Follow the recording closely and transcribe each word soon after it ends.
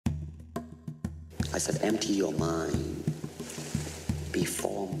I said, empty your mind. Be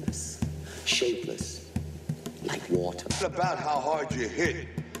formless, shapeless, like water. It's about how hard you hit.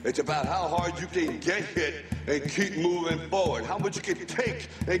 It's about how hard you can get hit and keep moving forward. How much you can take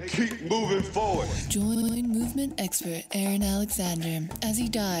and keep moving forward. Join movement expert Aaron Alexander as he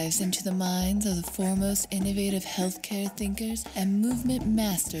dives into the minds of the foremost innovative healthcare thinkers and movement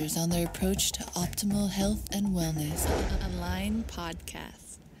masters on their approach to optimal health and wellness. Align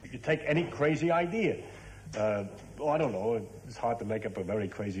Podcast. You take any crazy idea. I don't know, it's hard to make up a very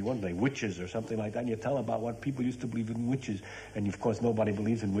crazy one day, witches or something like that, and you tell about what people used to believe in witches, and of course nobody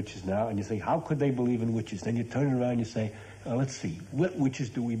believes in witches now, and you say, how could they believe in witches? Then you turn around and you say, let's see, what witches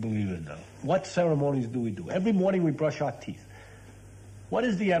do we believe in now? What ceremonies do we do? Every morning we brush our teeth. What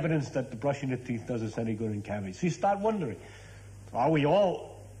is the evidence that the brushing the teeth does us any good in cavities? So you start wondering, are we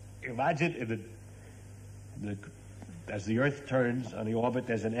all, imagine as the Earth turns on the orbit,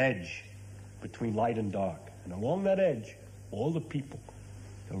 there's an edge between light and dark. And along that edge, all the people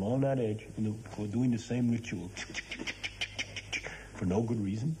along that edge were doing the same ritual for no good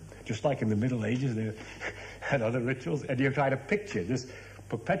reason. Just like in the Middle Ages, they had other rituals. And you try to picture this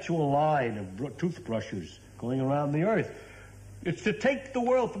perpetual line of toothbrushes going around the Earth. It's to take the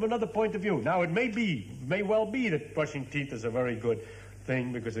world from another point of view. Now, it may well be that brushing teeth is a very good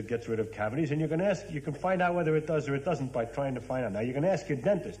thing because it gets rid of cavities. And you can find out whether it does or it doesn't by trying to find out. Now, you can ask your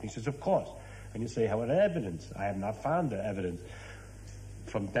dentist. And he says, of course. And you say, how about evidence? I have not found the evidence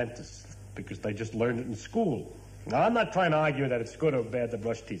from dentists because they just learned it in school. Now, I'm not trying to argue that it's good or bad to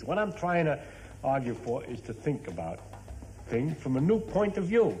brush teeth. What I'm trying to argue for is to think about things from a new point of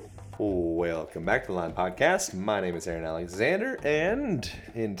view. Welcome back to the Align Podcast. My name is Aaron Alexander, and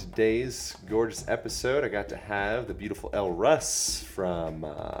in today's gorgeous episode, I got to have the beautiful Elle Russ from,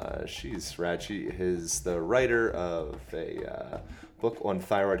 she's rad. She is the writer of a book on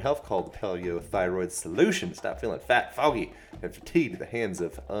thyroid health called Paleo Thyroid Solution. Stop feeling fat, foggy, and fatigued at the hands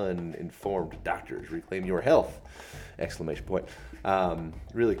of uninformed doctors. Reclaim your health! Exclamation point.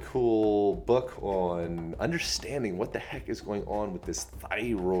 Really cool book on understanding what the heck is going on with this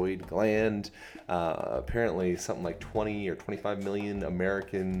thyroid gland. Apparently something like 20 or 25 million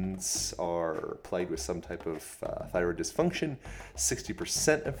Americans are plagued with some type of thyroid dysfunction.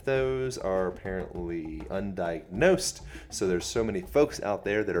 60% of those are apparently undiagnosed. So there's so many folks out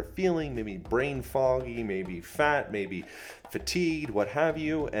there that are feeling maybe brain foggy, maybe fat, maybe fatigued, what have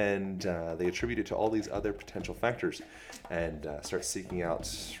you, and they attribute it to all these other potential factors and start seeking out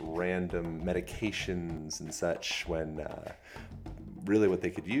random medications and such when really what they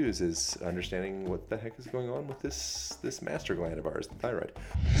could use is understanding what the heck is going on with this master gland of ours, the thyroid.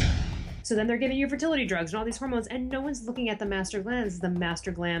 So then they're giving you fertility drugs and all these hormones, and no one's looking at the master gland. This is the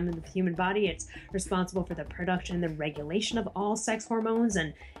master gland in the human body. It's responsible for the production and the regulation of all sex hormones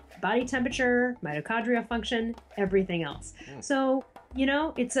and body temperature, mitochondria function, everything else. So, you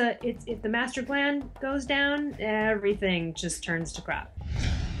know, if the master gland goes down, everything just turns to crap.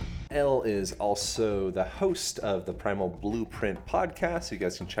 Elle is also the host of the Primal Blueprint podcast, so you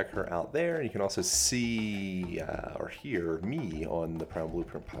guys can check her out there. And you can also see or hear me on the Primal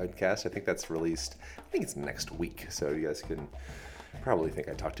Blueprint podcast. I think that's released, I think it's next week, so you guys can probably think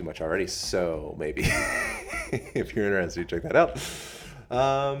I talked too much already, so maybe if you're interested, check that out.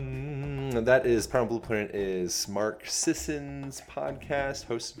 That is Primal Blueprint is Mark Sisson's podcast,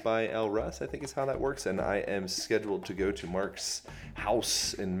 hosted by Elle Russ, I think is how that works. And I am scheduled to go to Mark's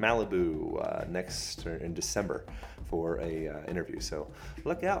house in Malibu in December for a interview. So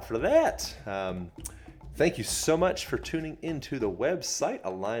look out for that. Thank you so much for tuning into the website,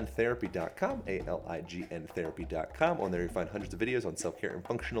 aligntherapy.com, ALIGN therapy.com. On there you find hundreds of videos on self-care and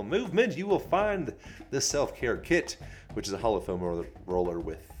functional movement. You will find the self-care kit, which is a hollow foam roller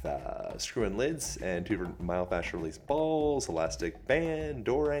with screw-in lids and 2 different myofascial release balls, elastic band,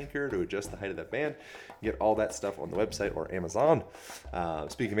 door anchor to adjust the height of that band. You get all that stuff on the website or Amazon.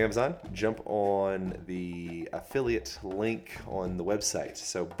 Speaking of Amazon, jump on the affiliate link on the website.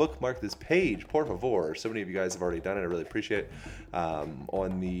 So bookmark this page, por favor. So many of you guys have already done it. I really appreciate it.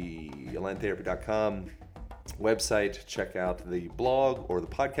 On the aligntherapy.com website, check out the blog or the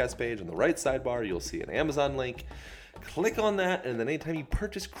podcast page. On the right sidebar, you'll see an Amazon link. Click on that, and then anytime you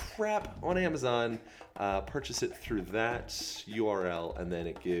purchase crap on Amazon, purchase it through that URL, and then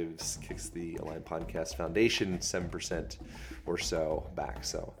it kicks the Align Podcast Foundation 7% or so back.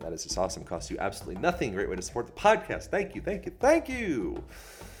 So that is just awesome. Costs you absolutely nothing. Great way to support the podcast. Thank you, thank you, thank you.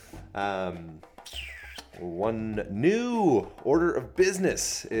 One new order of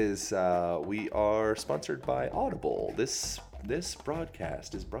business is we are sponsored by Audible. This This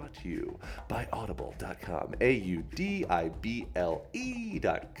broadcast is brought to you by Audible.com, AUDIBLE.com.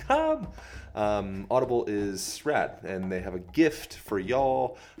 Audible is rad, and they have a gift for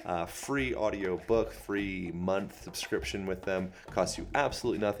y'all. Free audio book, free month subscription with them. Costs you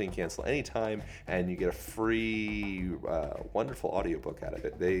absolutely nothing. Cancel anytime, and you get a free, wonderful audiobook out of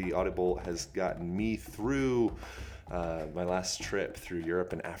it. Audible has gotten me through my last trip through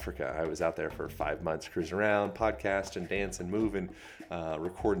Europe and Africa. I was out there for 5 months, cruising around, podcasting, dancing, moving,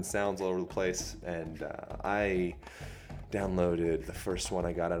 recording sounds all over the place. And I downloaded, the first one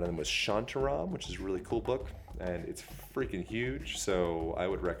I got out of them was Shantaram, which is a really cool book. And it's freaking huge. So I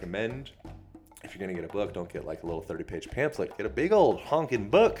would recommend, if you're going to get a book, don't get like a little 30-page pamphlet. Get a big old honking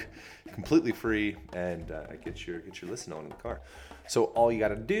book, completely free, and get your listen on in the car. So all you got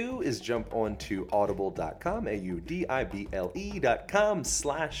to do is jump onto audible.com,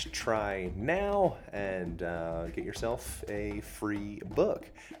 AUDIBLE.com/try now, and get yourself a free book.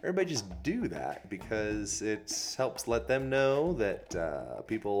 Everybody just do that because it helps let them know that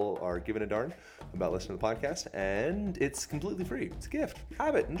people are giving a darn about listening to the podcast, and it's completely free. It's a gift.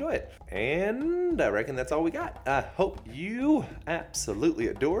 Have it. Enjoy it. And I reckon that's all we got. I hope you absolutely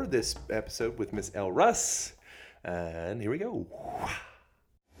adore this episode with Miss Elle Russ. And here we go.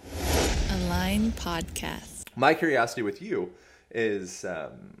 Align Podcast. My curiosity with you is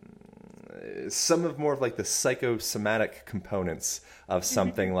some of more of like the psychosomatic components of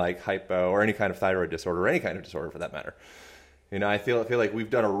something like hypo or any kind of thyroid disorder or any kind of disorder for that matter. You know, I feel like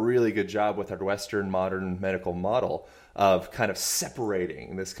we've done a really good job with our Western modern medical model of kind of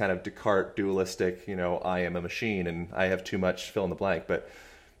separating this kind of Descartes dualistic, you know, I am a machine and I have too much fill in the blank, but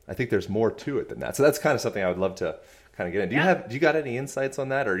I think there's more to it than that. So that's kind of something I would love to kind of get in. Do you got any insights on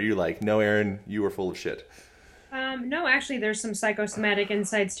that, or are you like, no, Aaron, you were full of shit? No, actually, there's some psychosomatic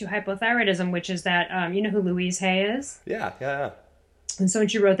insights to hypothyroidism, which is that, you know who Louise Hay is? Yeah. And so when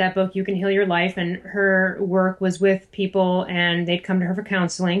she wrote that book, You Can Heal Your Life, and her work was with people, and they'd come to her for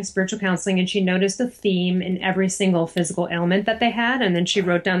counseling, spiritual counseling, and she noticed a theme in every single physical ailment that they had, and then she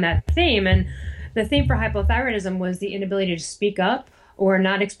wrote down that theme, and the theme for hypothyroidism was the inability to speak up or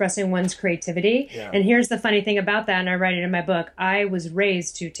not expressing one's creativity. Yeah. And here's the funny thing about that, and I write it in my book, I was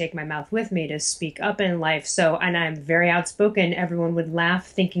raised to take my mouth with me, to speak up in life. So, and I'm very outspoken. Everyone would laugh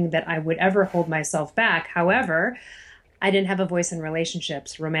thinking that I would ever hold myself back. However, I didn't have a voice in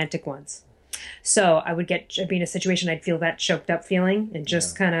relationships, romantic ones. So I would be in a situation, I'd feel that choked up feeling and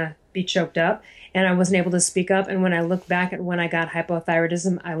just kind of be choked up. And I wasn't able to speak up. And when I look back at when I got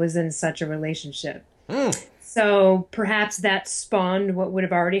hypothyroidism, I was in such a relationship. So perhaps that spawned what would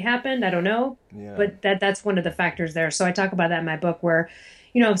have already happened. I don't know. Yeah. But that's one of the factors there. So I talk about that in my book where,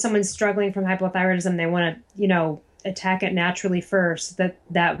 you know, if someone's struggling from hypothyroidism, they want to, you know, attack it naturally first,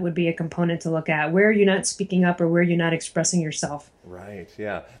 that would be a component to look at. Where are you not speaking up, or where are you not expressing yourself? Right.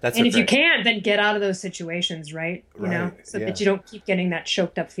 Yeah. That's and if you can't, then get out of those situations, right? You know, so that you don't keep getting that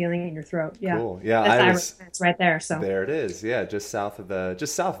choked up feeling in your throat. Yeah. Cool. Yeah. It's right there. So there it is. Yeah. Just south of the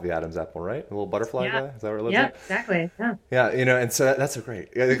Adam's apple, right? A little butterfly guy. Is that where it lives? Yeah, exactly. Yeah. Yeah. You know, and so that's so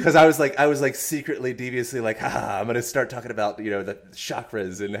great, because I was like secretly, deviously like, I'm going to start talking about, you know, the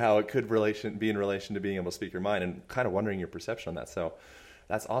chakras and how it could be in relation to being able to speak your mind, and kind of wondering your perception on that. So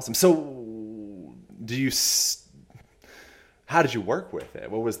that's awesome. So how did you work with it?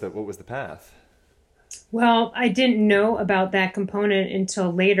 What was the path? Well, I didn't know about that component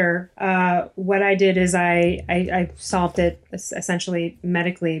until later. What I did is I solved it essentially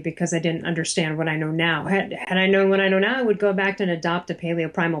medically because I didn't understand what I know now. Had I known what I know now, I would go back and adopt a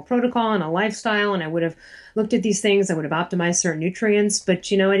paleoprimal protocol and a lifestyle, and I would have looked at these things. I would have optimized certain nutrients,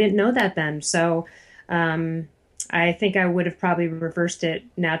 but, you know, I didn't know that then. So I think I would have probably reversed it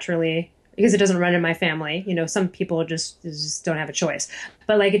naturally, because it doesn't run in my family. You know, some people just don't have a choice,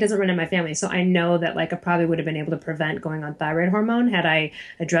 but like, it doesn't run in my family. So I know that like I probably would have been able to prevent going on thyroid hormone had I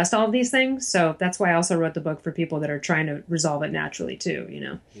addressed all of these things. So that's why I also wrote the book for people that are trying to resolve it naturally too, you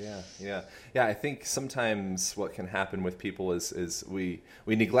know? Yeah. I think sometimes what can happen with people is we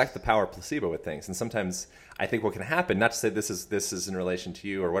neglect the power of placebo with things. And sometimes I think what can happen, not to say this is in relation to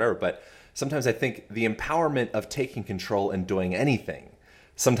you or whatever, but sometimes I think the empowerment of taking control and doing anything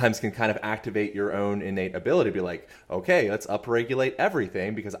sometimes can kind of activate your own innate ability to be like, okay, let's upregulate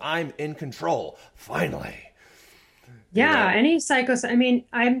everything because I'm in control, finally. Yeah, you know?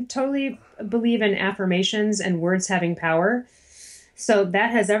 I'm totally believe in affirmations and words having power. So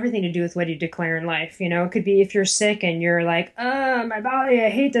that has everything to do with what you declare in life. You know, it could be if you're sick and you're like, my body, I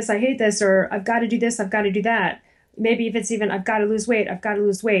hate this, or I've got to do this, I've got to do that. Maybe if it's even, I've got to lose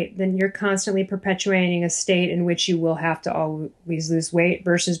weight, then you're constantly perpetuating a state in which you will have to always lose weight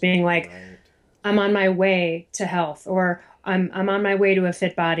versus being like, right. I'm on my way to health, or I'm on my way to a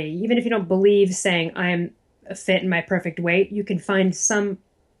fit body. Even if you don't believe saying I'm fit in my perfect weight, you can find some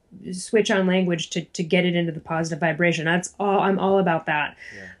switch on language to get it into the positive vibration. That's all. I'm all about that.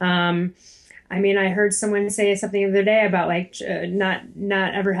 Yeah. I mean, I heard someone say something the other day about like not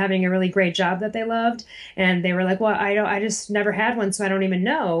ever having a really great job that they loved, and they were like, "Well, I just never had one, so I don't even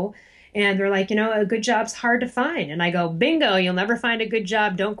know." And they're like, a good job's hard to find. And I go, bingo, you'll never find a good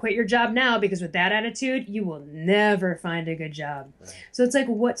job. Don't quit your job now, because with that attitude, you will never find a good job. Right. So it's like,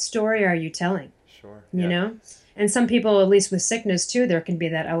 what story are you telling? Sure. You know? And some people, at least with sickness too, there can be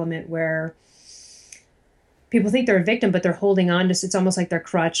that element where people think they're a victim, but they're holding on to, it's almost like their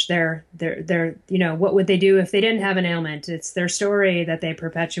crutch. They're, what would they do if they didn't have an ailment? It's their story that they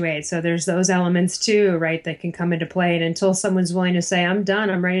perpetuate. So there's those elements too, right, that can come into play. And until someone's willing to say, I'm done,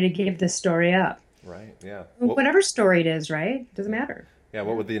 I'm ready to give this story up. Right, yeah. Whatever story it is, right? Doesn't matter. Yeah,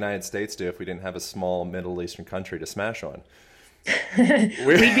 what would the United States do if we didn't have a small Middle Eastern country to smash on?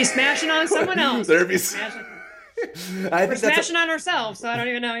 We'd be smashing on someone else. There'd be... We're smashing on ourselves, so I don't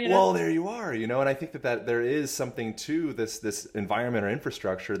even know. Well, there you are, and I think that there is something to this environment or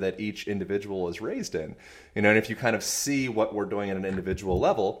infrastructure that each individual is raised in, and if you kind of see what we're doing at an individual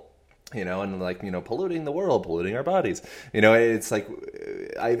level, and like, polluting the world, polluting our bodies, it's like,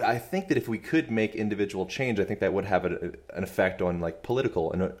 I think that if we could make individual change, I think that would have an effect on like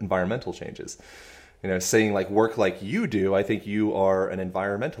political and environmental changes. Saying like work like you do, I think you are an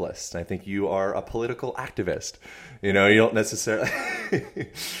environmentalist. I think you are a political activist. You don't necessarily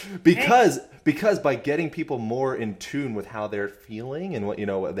because by getting people more in tune with how they're feeling and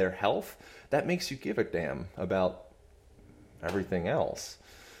what their health, that makes you give a damn about everything else.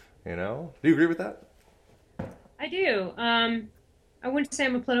 Do you agree with that? I do. I wouldn't say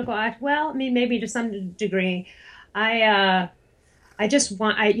I'm a political act. Well, I mean, maybe to some degree. I just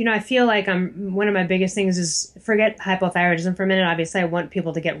want, I feel like one of my biggest things is forget hypothyroidism for a minute. Obviously, I want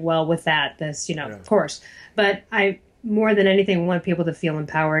people to get well with that, of course. But I, more than anything, want people to feel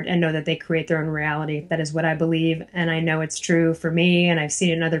empowered and know that they create their own reality. That is what I believe. And I know it's true for me, and I've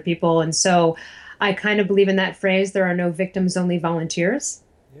seen it in other people. And so I kind of believe in that phrase, there are no victims, only volunteers.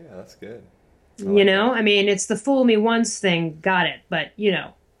 Yeah, that's good. I mean, it's the fool me once thing. Got it. But,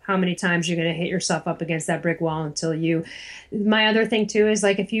 how many times you're going to hit yourself up against that brick wall until my other thing too is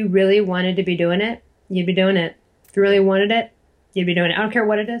like, if you really wanted to be doing it, you'd be doing it. If you really wanted it, you'd be doing it. I don't care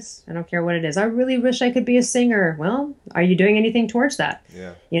what it is. I really wish I could be a singer. Well, are you doing anything towards that?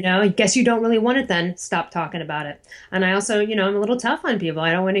 Yeah. I guess you don't really want it then. Stop talking about it. And I also, I'm a little tough on people.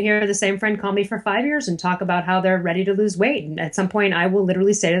 I don't want to hear the same friend call me for 5 years and talk about how they're ready to lose weight. And at some point I will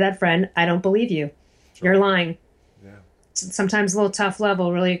literally say to that friend, I don't believe you. Sure. You're lying. Sometimes a little tough love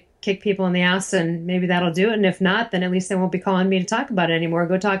will really kick people in the ass, and maybe that'll do it. And if not, then at least they won't be calling me to talk about it anymore.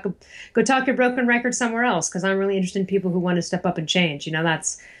 Go talk your broken record somewhere else, because I'm really interested in people who want to step up and change.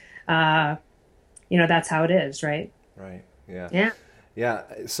 That's how it is, right? Right. Yeah. Yeah. Yeah.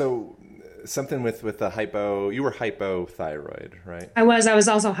 So something with the you were hypothyroid, right? I was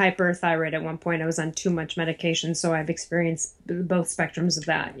also hyperthyroid at one point. I was on too much medication, so I've experienced both spectrums of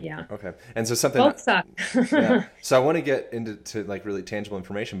that. Yeah. Okay. And so something both suck. Yeah. So I want to get into like really tangible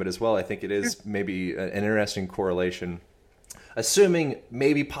information, but as well, I think it is maybe an interesting correlation, assuming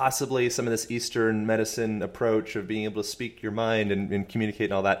maybe possibly some of this Eastern medicine approach of being able to speak your mind and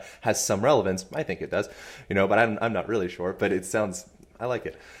communicate and all that has some relevance. I think it does, but I'm not really sure, but I like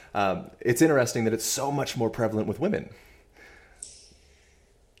it. It's interesting that it's so much more prevalent with women.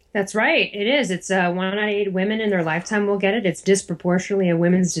 That's right. It is. It's 1 out of 8 women in their lifetime will get it. It's disproportionately a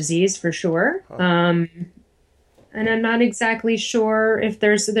women's disease for sure. Huh. And I'm not exactly sure if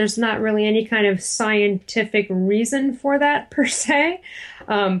there's not really any kind of scientific reason for that per se.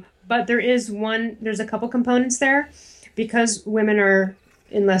 But there's a couple components there, because women are,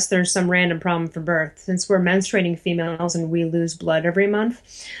 unless there's some random problem for birth, since we're menstruating females and we lose blood every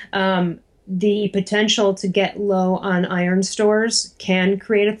month, the potential to get low on iron stores can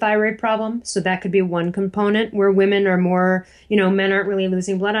create a thyroid problem. So that could be one component where women are more, men aren't really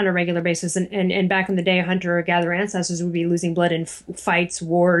losing blood on a regular basis. And back in the day, hunter or gatherer ancestors would be losing blood in fights,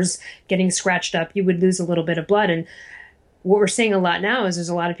 wars, getting scratched up. You would lose a little bit of blood. And what we're seeing a lot now is there's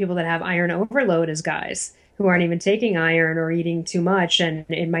a lot of people that have iron overload as guys, who aren't even taking iron or eating too much. And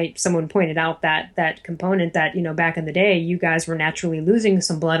someone pointed out that component that, back in the day, you guys were naturally losing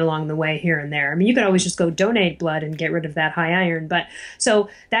some blood along the way here and there. I mean, you could always just go donate blood and get rid of that high iron. But so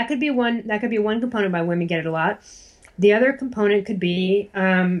that could be one component why women get it a lot. The other component could be,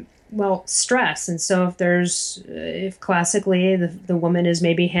 well, stress. And so if classically the woman is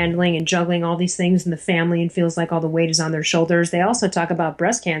maybe handling and juggling all these things in the family and feels like all the weight is on their shoulders, they also talk about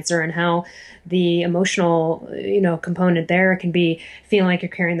breast cancer and how the emotional, component there can be feeling like you're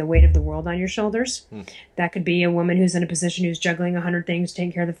carrying the weight of the world on your shoulders. That could be a woman who's in a position who's juggling 100 things,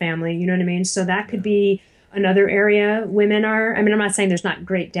 taking care of the family. You know what I mean? So that could be another area women are. I mean, I'm not saying there's not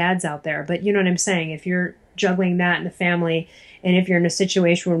great dads out there, but you know what I'm saying? If you're juggling that in the family, and if you're in a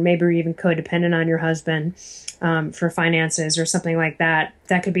situation where maybe you're even codependent on your husband for finances or something like that,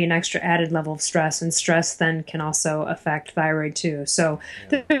 that could be an extra added level of stress. And stress then can also affect thyroid too. So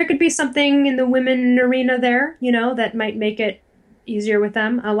there could be something in the women arena there, that might make it easier with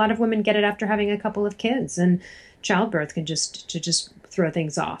them. A lot of women get it after having a couple of kids, and childbirth can just throw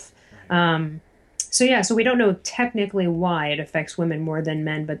things off. So we don't know technically why it affects women more than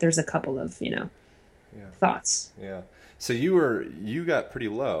men, but there's a couple of, thoughts. Yeah. So you got pretty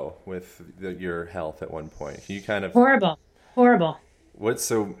low with your health at one point. You kind of horrible.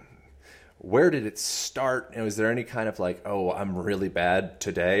 Where did it start? And was there any kind of like, oh, I'm really bad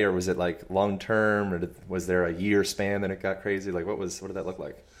today, or was it like long term, or was there a year span that it got crazy? Like what did that look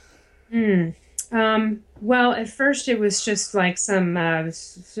like? Well, at first it was just like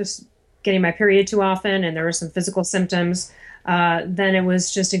just getting my period too often, and there were some physical symptoms. Then it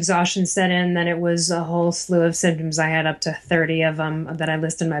was just exhaustion set in. Then it was a whole slew of symptoms. I had up to 30 of them that I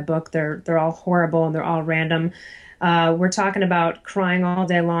list in my book. They're all horrible and they're all random. We're talking about crying all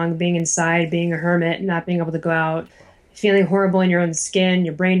day long, being inside, being a hermit, not being able to go out, feeling horrible in your own skin.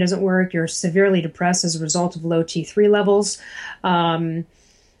 Your brain doesn't work. You're severely depressed as a result of low T3 levels.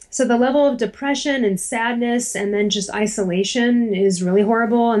 So the level of depression and sadness and then just isolation is really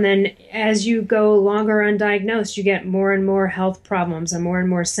horrible. And then as you go longer undiagnosed, you get more and more health problems and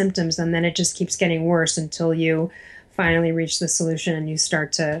more symptoms. And then it just keeps getting worse until you finally reach the solution and you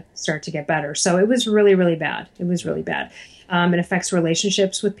start to get better. So it was really, really bad. It was really bad. It affects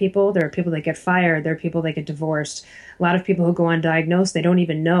relationships with people. There are people that get fired. There are people that get divorced. A lot of people who go undiagnosed, they don't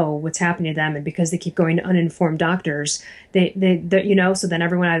even know what's happening to them. And because they keep going to uninformed doctors, they so then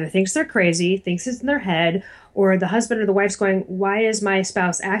everyone either thinks they're crazy, thinks it's in their head, or the husband or the wife's going, why is my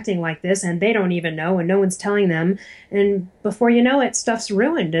spouse acting like this? And they don't even know, and no one's telling them. And before you know it, stuff's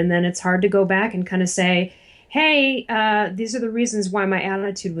ruined. And then it's hard to go back and kind of say, hey, these are the reasons why my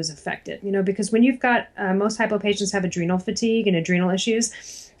attitude was affected. Because when you've got, most hypo patients have adrenal fatigue and adrenal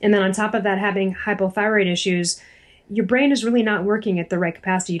issues. And then on top of that, having hypothyroid issues, your brain is really not working at the right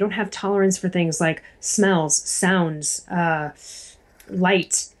capacity. You don't have tolerance for things like smells, sounds,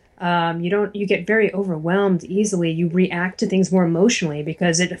 light. You get very overwhelmed easily. You react to things more emotionally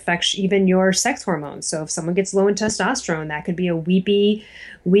because it affects even your sex hormones. So if someone gets low in testosterone, that could be a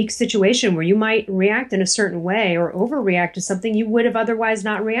weak situation where you might react in a certain way or overreact to something you would have otherwise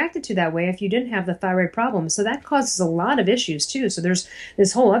not reacted to that way if you didn't have the thyroid problem. So that causes a lot of issues too. So there's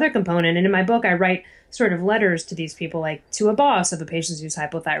this whole other component. And in my book, I write sort of letters to these people, like to a boss of a patient who's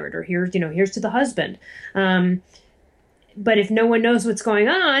hypothyroid, or here's to the husband. But if no one knows what's going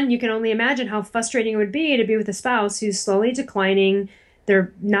on, you can only imagine how frustrating it would be to be with a spouse who's slowly declining.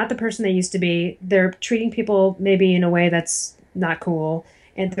 They're not the person they used to be. They're treating people maybe in a way that's not cool,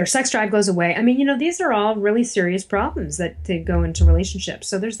 and their sex drive goes away. I mean, these are all really serious problems that go into relationships.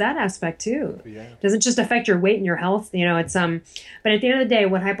 So there's that aspect too. Yeah. It doesn't just affect your weight and your health. It's but at the end of the day,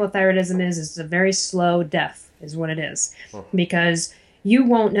 what hypothyroidism is a very slow death, is what it is, because you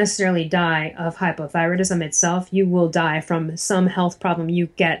won't necessarily die of hypothyroidism itself. You will die from some health problem you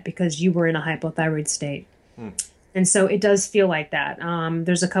get because you were in a hypothyroid state. And so it does feel like that.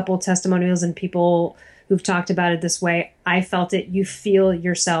 There's a couple of testimonials and people who've talked about it this way. I felt it. You feel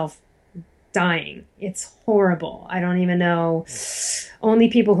yourself dying. It's horrible. I don't even know. Only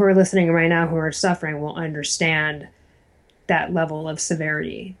people who are listening right now who are suffering will understand that level of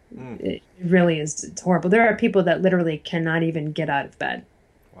severity. It really is. It's horrible. There are people that literally cannot even get out of bed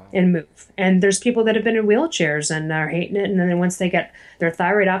and move. And there's people that have been in wheelchairs and are hating it. And then once they get their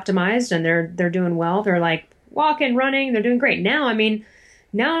thyroid optimized and they're doing well, they're like walking, running, they're doing great. Now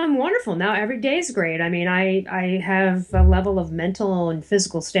I'm wonderful. Now every day is great. I mean, I have a level of mental and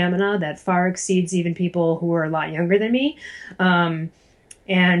physical stamina that far exceeds even people who are a lot younger than me.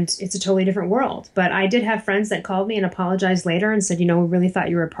 And it's a totally different world. But I did have friends that called me and apologized later and said, we really thought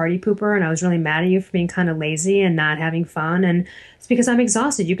you were a party pooper, and I was really mad at you for being kind of lazy and not having fun. And it's because I'm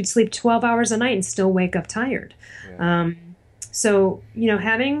exhausted. You could sleep 12 hours a night and still wake up tired. Yeah.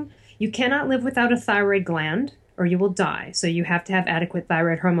 You cannot live without a thyroid gland or you will die. So you have to have adequate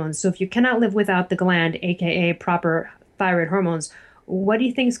thyroid hormones. So if you cannot live without the gland, aka proper thyroid hormones, what do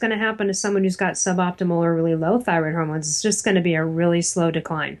you think is going to happen to someone who's got suboptimal or really low thyroid hormones? It's just going to be a really slow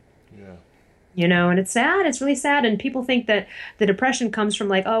decline. And it's sad. It's really sad. And people think that the depression comes from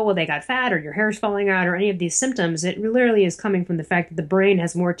like, oh, well, they got fat or your hair's falling out or any of these symptoms. It literally is coming from the fact that the brain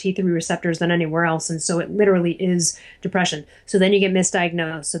has more T3 receptors than anywhere else. And so it literally is depression. So then you get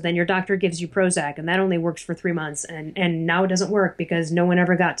misdiagnosed. So then your doctor gives you Prozac and that only works for 3 months. And now it doesn't work because no one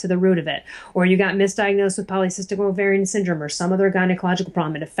ever got to the root of it. Or you got misdiagnosed with polycystic ovarian syndrome or some other gynecological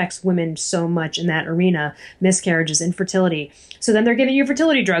problem. It affects women so much in that arena, miscarriages, infertility. So then they're giving you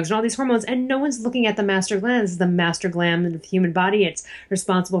fertility drugs and all these hormones, and no one's looking at the master glands. The master gland of the human body, it's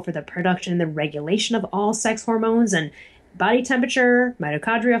responsible for the production and the regulation of all sex hormones and body temperature,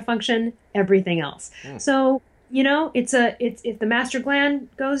 mitochondria function, everything else. So, it's if the master gland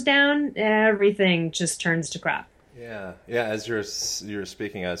goes down, everything just turns to crap. Yeah. As you're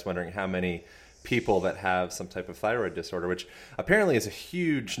speaking, I was wondering how many people that have some type of thyroid disorder, which apparently is a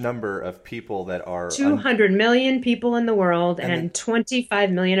huge number of people that are 200 million people in the world and 25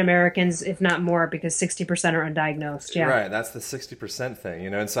 million Americans, if not more, because 60% are undiagnosed. Yeah. Right. That's the 60% thing,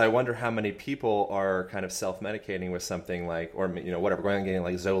 And so I wonder how many people are kind of self-medicating with something like, or, whatever, going and getting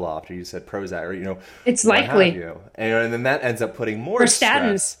like Zoloft, or you said Prozac, or, it's likely. And then that ends up putting more or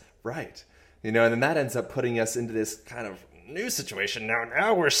stress. Statins. Right. And then that ends up putting us into this kind of new situation.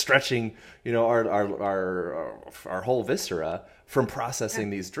 Now we're stretching, our whole viscera from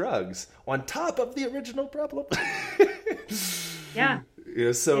processing these drugs on top of the original problem. Yeah.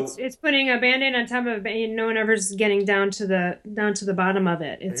 So it's putting a Band-Aid on top of it. No one ever's getting down to the bottom of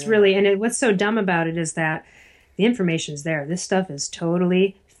it. It's really, and what's so dumb about it is that the information's there. This stuff is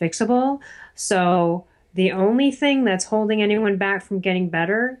totally fixable. So the only thing that's holding anyone back from getting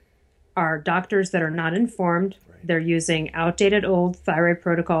better are doctors that are not informed. They're using outdated old thyroid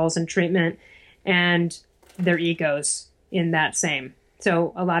protocols and treatment, and their egos in that same.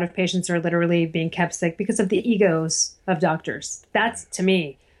 So a lot of patients are literally being kept sick because of the egos of doctors. That's, to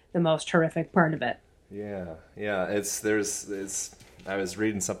me, the most horrific part of it. Yeah. I was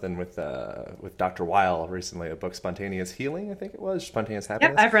reading something with Dr. Weil recently, a book, Spontaneous Healing, I think it was, Spontaneous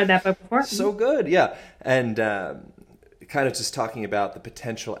Happiness. Yep, I've read that book before. So good, yeah. And kind of just talking about the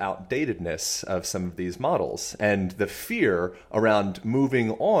potential outdatedness of some of these models and the fear around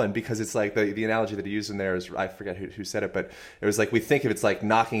moving on, because it's like the analogy that he used in there is, I forget who said it, but it was like, we think of it's like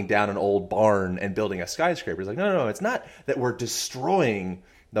knocking down an old barn and building a skyscraper. It's like, no, it's not that we're destroying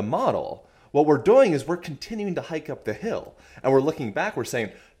the model. What we're doing is we're continuing to hike up the hill, and we're looking back, we're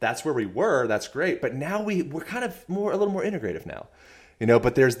saying, that's where we were, that's great, but now we're kind of a little more integrative now.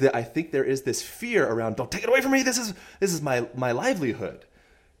 But I think there is this fear around, don't take it away from me. This is my livelihood.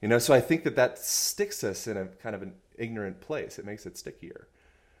 So I think that sticks us in a kind of an ignorant place. It makes it stickier.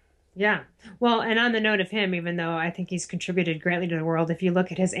 Yeah. Well, and on the note of him, even though I think he's contributed greatly to the world, if you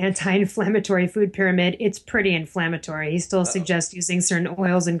look at his anti-inflammatory food pyramid, it's pretty inflammatory. He still suggests using certain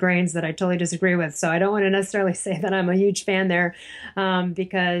oils and grains that I totally disagree with. So I don't want to necessarily say that I'm a huge fan there,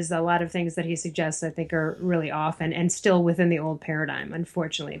 because a lot of things that he suggests I think are really off and still within the old paradigm,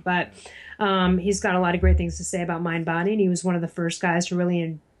 unfortunately. But he's got a lot of great things to say about mind body, and he was one of the first guys to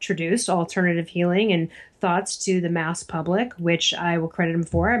really introduced alternative healing and thoughts to the mass public, which I will credit him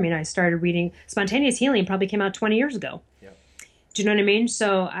for. I mean, I started reading Spontaneous Healing probably came out 20 years ago. Yeah. Do you know what I mean?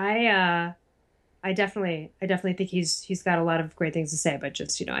 So I definitely think he's got a lot of great things to say, but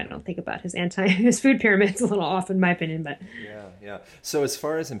just, I don't think about his food pyramid's a little off in my opinion, but yeah. So as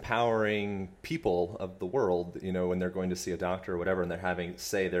far as empowering people of the world, when they're going to see a doctor or whatever, and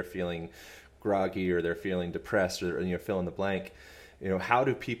they're feeling groggy or they're feeling depressed or, fill in the blank, how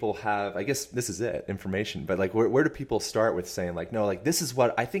do people have, I guess this is it, information, but like, where do people start with saying like, no, like, this is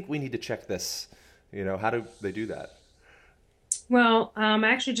what I think we need to check this, how do they do that? Well, I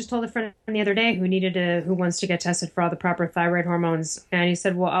actually just told a friend the other day who wants to get tested for all the proper thyroid hormones. And he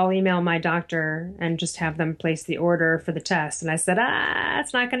said, well, I'll email my doctor and just have them place the order for the test. And I said,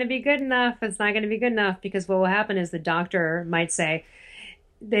 it's not going to be good enough. It's not going to be good enough, because what will happen is the doctor might say,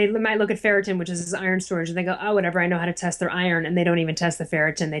 they might look at ferritin, which is his iron storage, and they go, oh, whatever, I know how to test their iron. And they don't even test the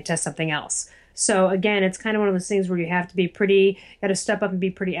ferritin. They test something else. So again, it's kind of one of those things where you have to be got to step up and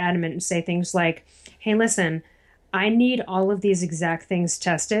be pretty adamant and say things like, hey, listen, I need all of these exact things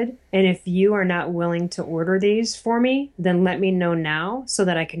tested. And if you are not willing to order these for me, then let me know now so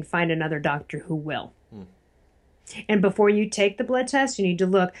that I can find another doctor who will. And before you take the blood test, you need to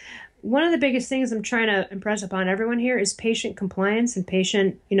look. One of the biggest things I'm trying to impress upon everyone here is patient compliance and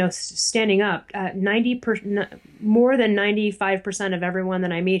patient, standing up. More than 95% of everyone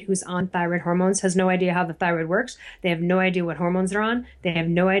that I meet who's on thyroid hormones has no idea how the thyroid works. They have no idea what hormones they're on. They have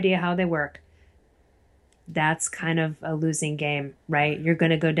no idea how they work. That's kind of a losing game, right? You're going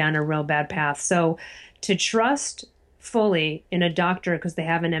to go down a real bad path. So to trust fully in a doctor because they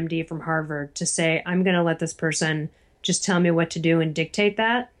have an MD from Harvard to say, I'm going to let this person just tell me what to do and dictate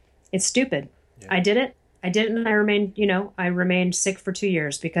that. It's stupid. Yeah. I did it. And I remained sick for 2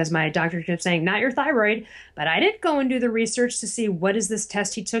 years because my doctor kept saying, not your thyroid. But I didn't go and do the research to see what is this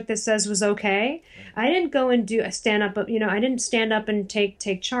test he took that says was okay. I didn't go and I didn't stand up and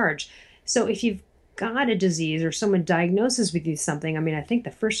take charge. So if you've got a disease or someone diagnoses with you something, I think the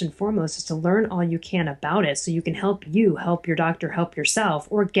first and foremost is to learn all you can about it so you can help your doctor, help yourself,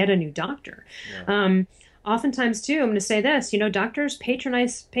 or get a new doctor. Yeah. Oftentimes, too, I'm going to say this, doctors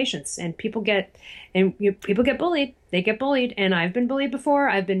patronize patients and people get bullied. They get bullied. And I've been bullied before.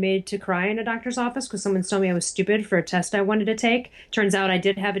 I've been made to cry in a doctor's office because someone told me I was stupid for a test I wanted to take. Turns out I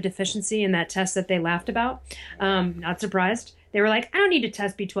did have a deficiency in that test that they laughed about. Not surprised. They were like, I don't need to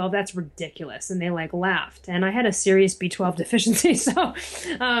test B12. That's ridiculous. And they laughed. And I had a serious B12 deficiency. So,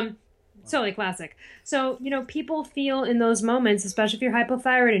 totally classic. So, people feel in those moments, especially if you're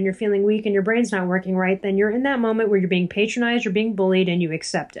hypothyroid and you're feeling weak and your brain's not working right, then you're in that moment where you're being patronized, you're being bullied, and you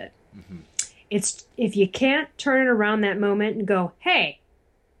accept it. Mm-hmm. It's if you can't turn it around that moment and go, hey,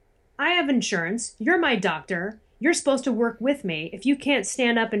 I have insurance. You're my doctor. You're supposed to work with me. If you can't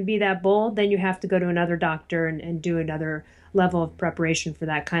stand up and be that bold, then you have to go to another doctor and do another level of preparation for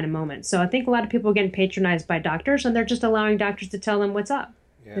that kind of moment. So I think a lot of people are getting patronized by doctors, and they're just allowing doctors to tell them what's up.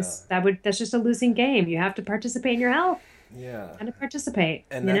 Yeah. That's just a losing game. You have to participate in your health. Yeah. Kind of participate.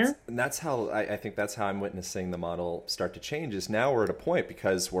 And that's how I think that's how I'm witnessing the model start to change is now we're at a point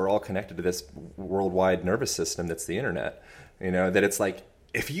because we're all connected to this worldwide nervous system that's the internet, that it's like,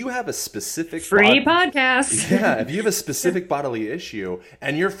 if you have a specific free podcast, if you have a specific bodily issue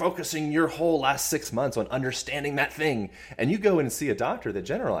and you're focusing your whole last 6 months on understanding that thing, and you go in and see a doctor that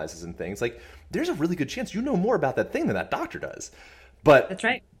generalizes and things, there's a really good chance you know more about that thing than that doctor does. But that's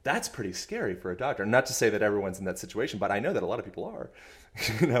right. That's pretty scary for a doctor. Not to say that everyone's in that situation, but I know that a lot of people are.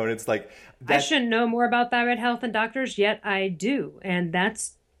 And it's like I shouldn't know more about thyroid health than doctors, yet I do, and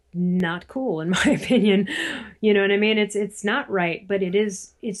that's not cool in my opinion. You know what I mean? It's not right, but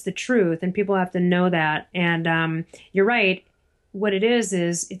it's the truth, and people have to know that. And you're right. What it is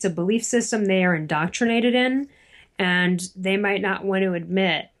it's a belief system they are indoctrinated in, and they might not want to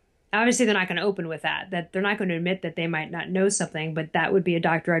admit. Obviously, they're not going to open with that they're not going to admit that they might not know something, but that would be a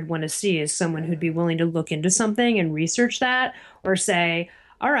doctor I'd want to see is someone who'd be willing to look into something and research that, or say,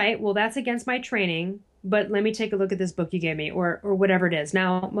 all right, well, that's against my training, but let me take a look at this book you gave me, or whatever it is.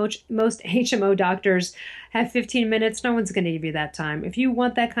 Now, most HMO doctors have 15 minutes. No one's going to give you that time. If you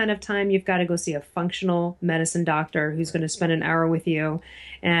want that kind of time, you've got to go see a functional medicine doctor who's going to spend an hour with you,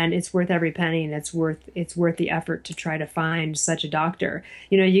 and it's worth every penny, and it's worth the effort to try to find such a doctor.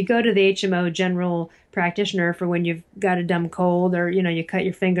 You go to the HMO general practitioner for when you've got a dumb cold or, you cut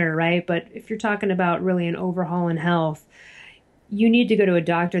your finger, right? But if you're talking about really an overhaul in health, you need to go to a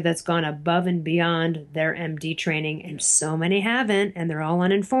doctor that's gone above and beyond their MD training, and so many haven't, and they're all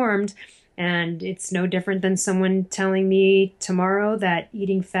uninformed. And it's no different than someone telling me tomorrow that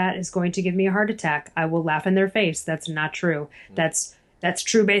eating fat is going to give me a heart attack. I will laugh in their face. That's not true. That's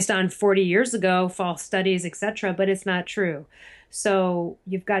true based on 40 years ago, false studies, etc., but it's not true. So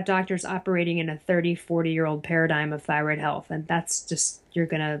you've got doctors operating in a 30, 40-year-old paradigm of thyroid health, and that's just you're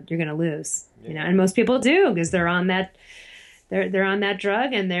gonna lose. Yeah. And most people do because they're on that. They're on that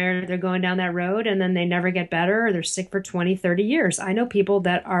drug and they're going down that road, and then they never get better, or they're sick for 20, 30 years. I know people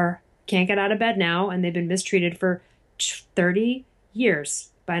that can't get out of bed now, and they've been mistreated for 30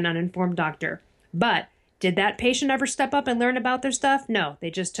 years by an uninformed doctor. But did that patient ever step up and learn about their stuff? No,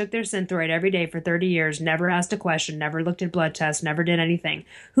 they just took their Synthroid every day for 30 years, never asked a question, never looked at blood tests, never did anything.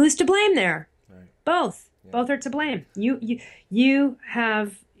 Who's to blame there? Right. Both. Yeah. Both are to blame. You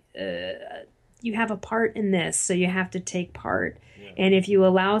have a part in this, so you have to take part. Yeah. And if you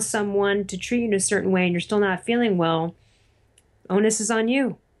allow someone to treat you in a certain way and you're still not feeling well, onus is on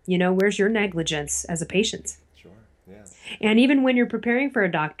you. Where's your negligence as a patient? Sure, yeah. And even when you're preparing for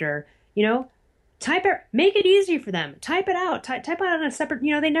a doctor, type it, make it easy for them. Type it out. Type out on a separate,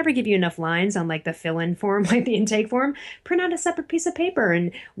 they never give you enough lines on the fill-in form, the intake form. Print out a separate piece of paper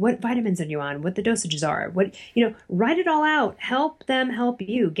and what vitamins are you on, what the dosages are, write it all out. Help them help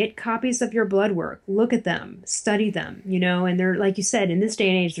you. Get copies of your blood work. Look at them, study them, and they're, like you said, in this day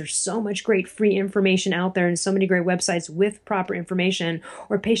and age, there's so much great free information out there and so many great websites with proper information,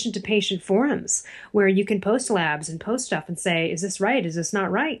 or patient-to-patient forums where you can post labs and post stuff and say, is this right? Is this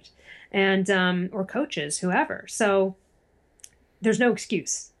not right? And or coaches, whoever. So there's no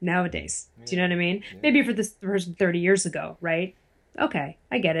excuse nowadays. Do you know what I mean? Yeah. Maybe for this person 30 years ago, right? Okay,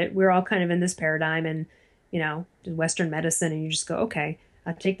 I get it. We're all kind of in this paradigm and, Western medicine, and you just go, okay,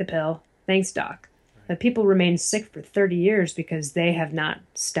 I'll take the pill. Thanks, doc. But people remain sick for 30 years because they have not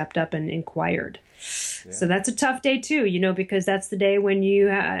stepped up and inquired. Yeah. So that's a tough day too, because that's the day when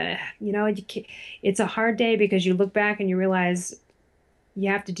it's a hard day because you look back and you realize you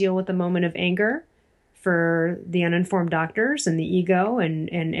have to deal with the moment of anger for the uninformed doctors and the ego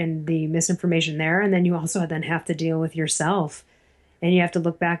and the misinformation there. And then you also then have to deal with yourself. And you have to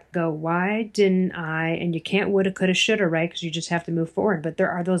look back and go, why didn't I? And you can't woulda, coulda, shoulda, right? Because you just have to move forward. But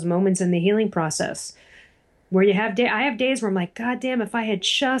there are those moments in the healing process where I have days where I'm like, God damn, if I had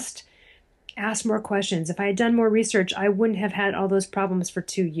just asked more questions, if I had done more research, I wouldn't have had all those problems for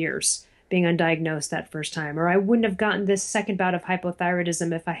 2 years being undiagnosed that first time. Or I wouldn't have gotten this second bout of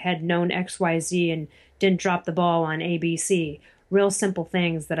hypothyroidism if I had known XYZ and didn't drop the ball on ABC. Real simple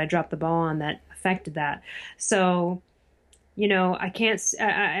things that I dropped the ball on that affected that. So I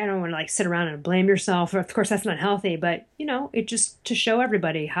don't want to sit around and blame yourself. Of course, that's not healthy, but it just to show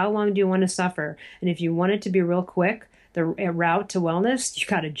everybody, how long do you want to suffer? And if you want it to be real quick, the route to wellness, you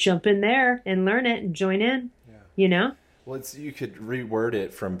got to jump in there and learn it and join in, Well, you could reword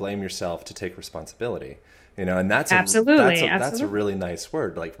it from blame yourself to take responsibility, and that's absolutely. That's a really nice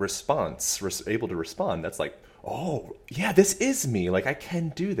word, like response, able to respond. That's like, oh yeah, this is me. Like I can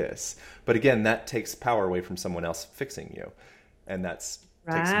do this. But again, that takes power away from someone else fixing you. And takes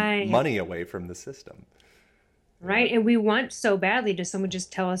money away from the system. Right. And we want so badly to someone just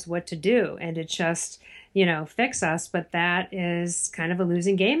tell us what to do and to just, fix us. But that is kind of a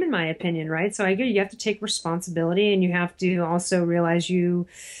losing game, in my opinion. Right. So I agree. You have to take responsibility and you have to also realize you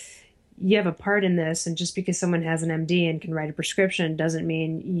have a part in this. And just because someone has an MD and can write a prescription doesn't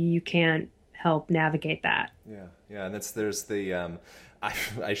mean you can't help navigate that. Yeah. Yeah. And there's the,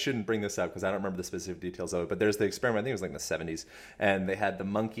 I shouldn't bring this up because I don't remember the specific details of it, but there's the experiment, I think it was like in the 70s, and they had the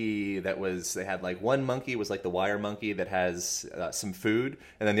monkey they had like one monkey was like the wire monkey that has some food,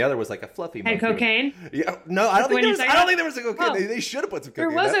 and then the other was like a fluffy monkey. And cocaine? Yeah, no, I don't think there was a cocaine. Oh. They should have put some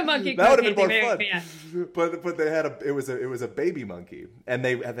cocaine. There was a monkey that would have been more fun. Yeah. But they had it was a baby monkey, and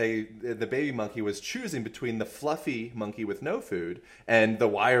the baby monkey was choosing between the fluffy monkey with no food and the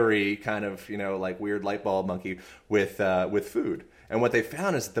wiry kind of like weird light bulb monkey with food. And what they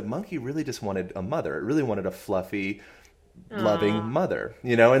found is the monkey really just wanted a mother. It really wanted a fluffy, loving mother,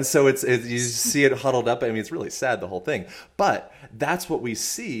 and so it's you see it huddled up. I mean, it's really sad, the whole thing, but that's what we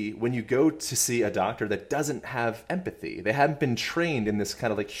see when you go to see a doctor that doesn't have empathy. They haven't been trained in this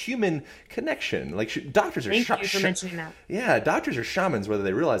kind of like human connection. Like doctors are Thank you for mentioning that. Yeah, doctors are shamans whether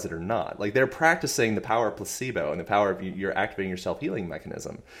they realize it or not. Like they're practicing the power of placebo and the power of you're activating your self-healing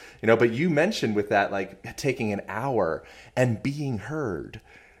mechanism. But you mentioned with that, like taking an hour and being heard,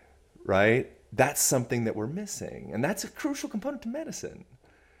 right? That's something that we're missing. And that's a crucial component to medicine.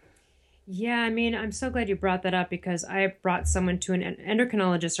 Yeah, I mean, I'm so glad you brought that up because I brought someone to an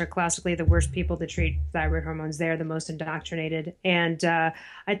endocrinologist are classically the worst people to treat thyroid hormones. They're the most indoctrinated. And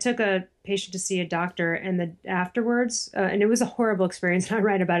I took a patient to see a doctor and afterwards, and it was a horrible experience. And I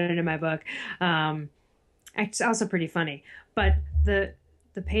write about it in my book. It's also pretty funny. But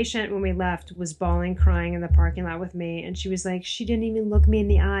the patient, when we left, was bawling, crying in the parking lot with me. And she was like, she didn't even look me in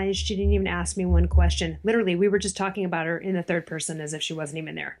the eyes. She didn't even ask me one question. Literally, we were just talking about her in the third person as if she wasn't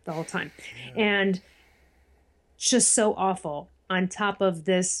even there the whole time. Yeah. And just so awful. On top of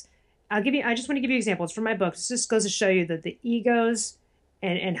this, I just want to give you examples from my book. This just goes to show you that the egos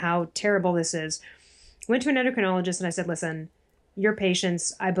and how terrible this is. Went to an endocrinologist and I said, listen, your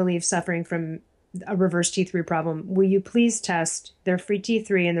patients, I believe, suffering from a reverse T3 problem. Will you please test their free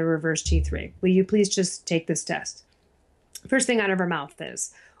T3 and their reverse T3? Will you please just take this test? First thing out of her mouth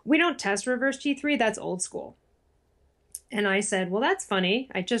is, we don't test reverse T3. That's old school. And I said, well, that's funny.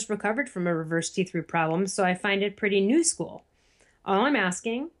 I just recovered from a reverse T3 problem, so I find it pretty new school. All I'm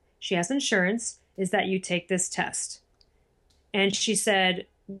asking, she has insurance, is that you take this test. And she said,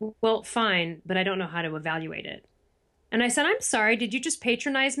 well, fine, but I don't know how to evaluate it. And I said, I'm sorry, did you just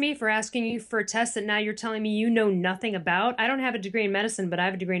patronize me for asking you for a test that now you're telling me you know nothing about? I don't have a degree in medicine, but I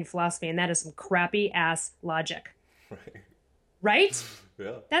have a degree in philosophy, and that is some crappy ass logic. Right?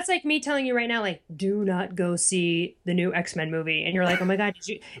 Yeah. That's like me telling you right now, like, do not go see the new X-Men movie. And you're like, oh my God,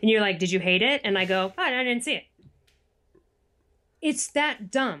 and you're like, did you hate it? And I go, oh, I didn't see it. It's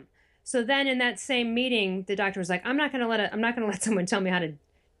that dumb. So then in that same meeting, the doctor was like, I'm not going to let someone tell me how to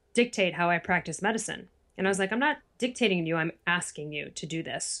dictate how I practice medicine. And I was like, I'm not dictating to you. I'm asking you to do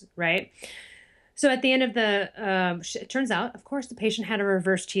this, right? So at the end of it turns out, of course, the patient had a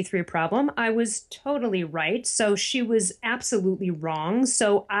reverse T3 problem. I was totally right. So she was absolutely wrong.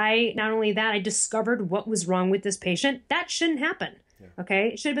 So not only that, I discovered what was wrong with this patient. That shouldn't happen. Yeah. Okay.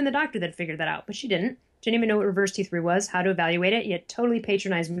 It should have been the doctor that figured that out, but she didn't. Didn't even know what reverse T3 was, how to evaluate it, yet totally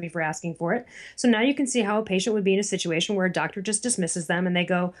patronized me for asking for it. So now you can see how a patient would be in a situation where a doctor just dismisses them and they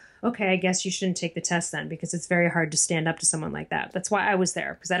go, okay, I guess you shouldn't take the test then, because it's very hard to stand up to someone like that. That's why I was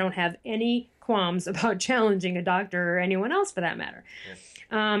there, because I don't have any qualms about challenging a doctor or anyone else for that matter.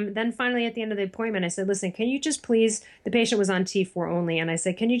 Then finally at the end of the appointment, I said, listen, can you just please, the patient was on T4 only, and I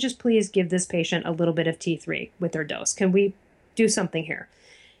said, can you just please give this patient a little bit of T3 with their dose? Can we do something here?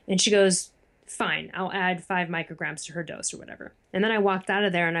 And she goes, fine, I'll add 5 micrograms to her dose or whatever. And then I walked out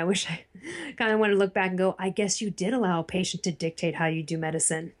of there, and I wish I kind of wanted to look back and go, I guess you did allow a patient to dictate how you do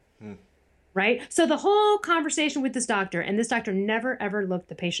medicine. Right? So the whole conversation with this doctor, and this doctor never, ever looked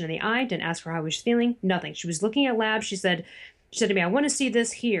the patient in the eye, didn't ask her how he was feeling, nothing. She was looking at labs. She said to me, I want to see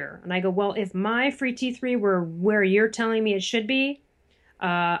this here. And I go, well, if my free T3 were where you're telling me it should be,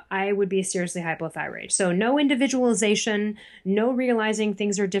 I would be seriously hypothyroid. So no individualization, no realizing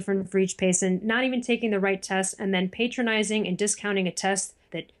things are different for each patient, not even taking the right test, and then patronizing and discounting a test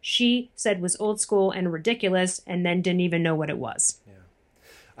that she said was old school and ridiculous, and then didn't even know what it was.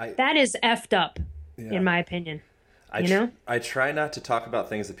 That is effed up, in my opinion. I try not to talk about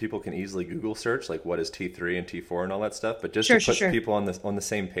things that people can easily Google search, like what is T3 and T4 and all that stuff. But just to put people on the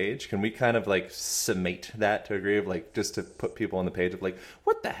same page, can we kind of like summate that to agree of like just to put people on the page of like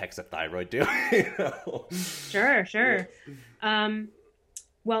what the heck's a thyroid do? You know? Sure. Yeah.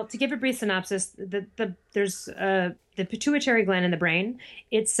 Well, to give a brief synopsis, there's the pituitary gland in the brain.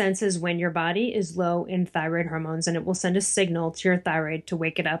 It senses when your body is low in thyroid hormones, and it will send a signal to your thyroid to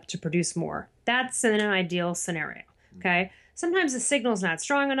wake it up to produce more. That's an ideal scenario. Okay. Sometimes the signal's not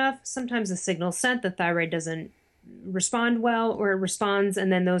strong enough. Sometimes the signal's sent, the thyroid doesn't respond well, or it responds,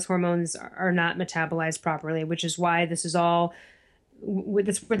 and then those hormones are not metabolized properly, which is why this is all.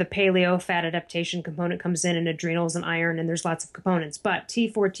 That's where the paleo fat adaptation component comes in, and adrenals and iron, and there's lots of components. But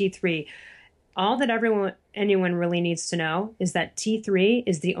T4, T3, all that anyone really needs to know is that T3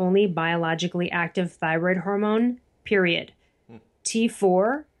 is the only biologically active thyroid hormone, period.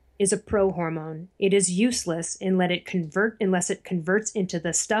 T4 is a prohormone. It is useless unless it converts into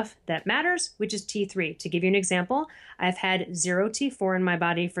the stuff that matters, which is T3. To give you an example, I've had 0 T4 in my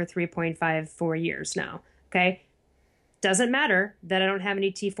body for 3.54 years now. Okay. Doesn't matter that I don't have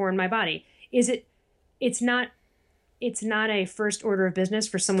any T4 in my body. It's not a first order of business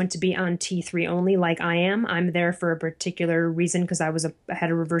for someone to be on T3 only like I am. I'm there for a particular reason because I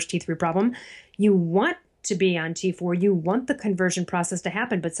had a reverse T3 problem. You want to be on T4. You want the conversion process to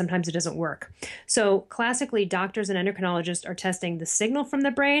happen, but sometimes it doesn't work. So classically, doctors and endocrinologists are testing the signal from the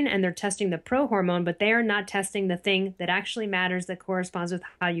brain, and they're testing the prohormone, but they are not testing the thing that actually matters, that corresponds with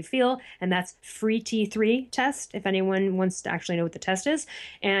how you feel, and that's free T3 test, if anyone wants to actually know what the test is,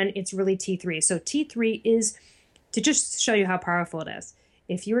 and it's really T3. So T3 is, to just show you how powerful it is,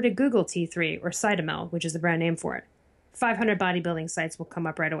 if you were to Google T3 or Cytomel, which is the brand name for it, 500 bodybuilding sites will come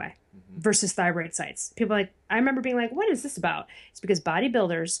up right away versus thyroid sites. People I remember being like, what is this about? It's because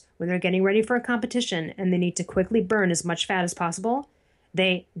bodybuilders, when they're getting ready for a competition and they need to quickly burn as much fat as possible,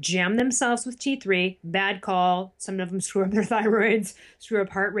 they jam themselves with T3, bad call. Some of them screw up their thyroids, screw up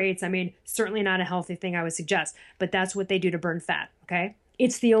heart rates. I mean, certainly not a healthy thing I would suggest, but that's what they do to burn fat, okay?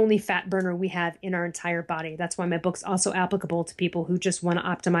 It's the only fat burner we have in our entire body. That's why my book's also applicable to people who just want to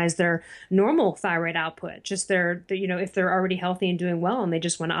optimize their normal thyroid output, just if they're already healthy and doing well and they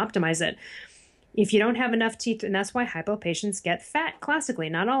just want to optimize it. If you don't have enough T3, and that's why hypo patients get fat classically,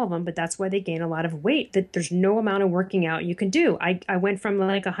 not all of them, but that's why they gain a lot of weight, that there's no amount of working out you can do. I went from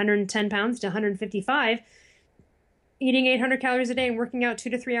like 110 pounds to 155, eating 800 calories a day and working out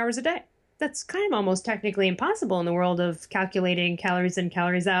 2 to 3 hours a day. That's kind of almost technically impossible in the world of calculating calories in,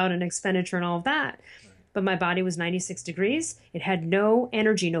 calories out, and expenditure and all of that. But my body was 96 degrees. It had no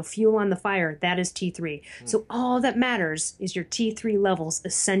energy, no fuel on the fire. That is T3. So all that matters is your T3 levels,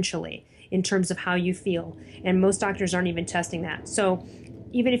 essentially, in terms of how you feel. And most doctors aren't even testing that. So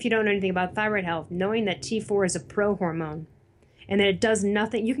even if you don't know anything about thyroid health, knowing that T4 is a prohormone, and that it does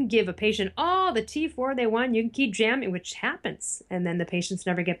nothing. You can give a patient all the T4 they want. You can keep jamming, which happens. And then the patients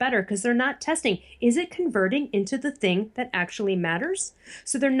never get better because they're not testing. Is it converting into the thing that actually matters?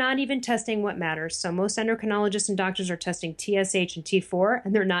 So they're not even testing what matters. So most endocrinologists and doctors are testing TSH and T4,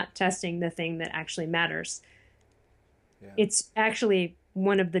 and they're not testing the thing that actually matters. Yeah. It's actually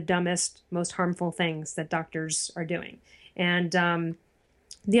one of the dumbest, most harmful things that doctors are doing. And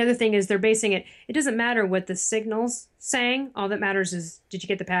the other thing is they're basing it doesn't matter what the signal's saying. All that matters is, did you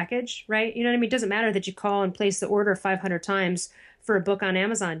get the package, right? You know what I mean? It doesn't matter that you call and place the order 500 times for a book on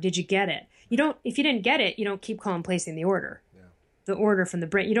Amazon. Did you get it? If you didn't get it, you don't keep calling and placing the order. Yeah. The order from the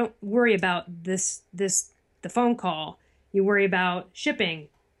brain. You don't worry about the phone call. You worry about shipping,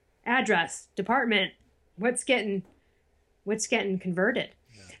 address, department, what's getting converted.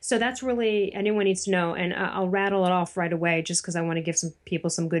 So that's really, anyone needs to know, and I'll rattle it off right away just because I want to give some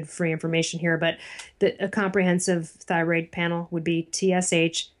people some good free information here. But a comprehensive thyroid panel would be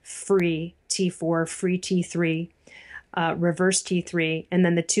TSH, free T4, free T3, reverse T3, and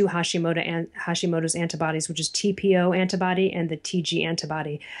then the two Hashimoto's antibodies, which is TPO antibody and the TG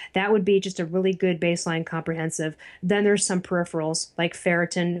antibody. That would be just a really good baseline comprehensive. Then there's some peripherals like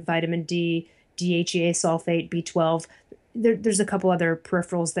ferritin, vitamin D, DHEA sulfate, B12. There's a couple other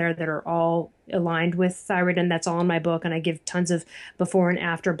peripherals there that are all aligned with thyroid, and that's all in my book. And I give tons of before and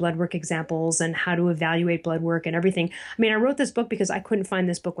after blood work examples and how to evaluate blood work and everything. I mean, I wrote this book because I couldn't find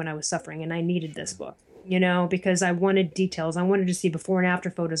this book when I was suffering, and I needed this book, because I wanted details. I wanted to see before and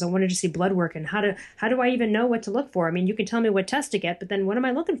after photos. I wanted to see blood work and how do I even know what to look for? I mean, you can tell me what test to get, but then what am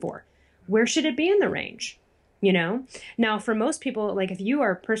I looking for? Where should it be in the range? Now for most people, like if you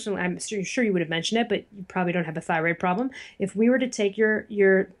are personally, I'm sure you would have mentioned it, but you probably don't have a thyroid problem. If we were to take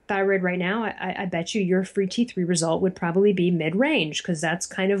your thyroid right now, I bet you your free T3 result would probably be mid-range, because that's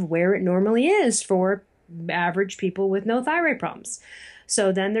kind of where it normally is for average people with no thyroid problems.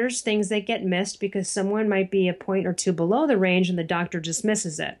 So then there's things that get missed because someone might be a point or two below the range and the doctor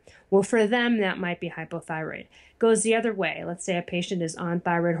dismisses it. Well, for them, that might be hypothyroid. Goes the other way. Let's say a patient is on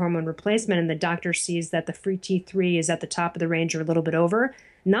thyroid hormone replacement and the doctor sees that the free T3 is at the top of the range or a little bit over.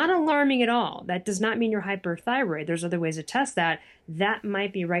 Not alarming at all. That does not mean you're hyperthyroid. There's other ways to test that. That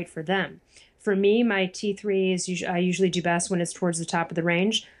might be right for them. For me, my T3 is I usually do best when it's towards the top of the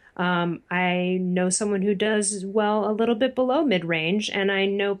range. I know someone who does well a little bit below mid-range, and I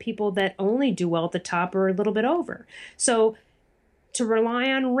know people that only do well at the top or a little bit over. So to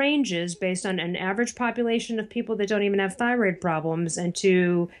rely on ranges based on an average population of people that don't even have thyroid problems and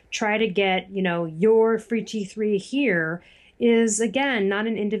to try to get, your free T3 here is, again, not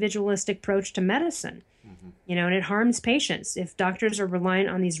an individualistic approach to medicine. And it harms patients. If doctors are reliant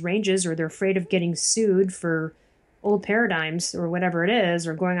on these ranges or they're afraid of getting sued for old paradigms or whatever it is,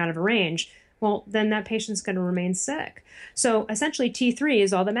 or going out of a range, well, then that patient's going to remain sick. So essentially T3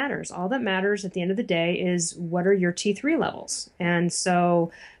 is all that matters. All that matters at the end of the day is what are your T3 levels. And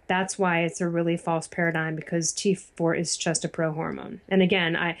so that's why it's a really false paradigm, because T4 is just a prohormone. And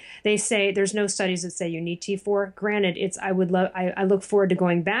again, they say there's no studies that say you need T4. Granted, I look forward to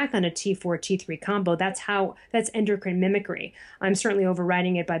going back on a T4 T3 combo. That's endocrine mimicry. I'm certainly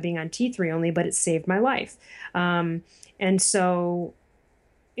overriding it by being on T3 only, but it saved my life. And so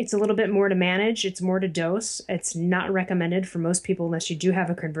it's a little bit more to manage. It's more to dose. It's not recommended for most people unless you do have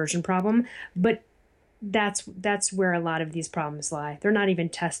a conversion problem. But that's where a lot of these problems lie. They're not even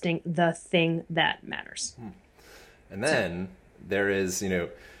testing the thing that matters. And then there is,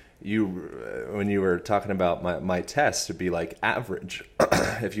 you when you were talking about my test to be like average,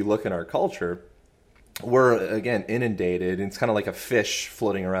 if you look in our culture, we're again inundated. It's kind of like a fish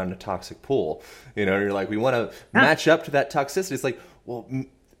floating around a toxic pool. You're like, we want to match up to that toxicity. It's like, well,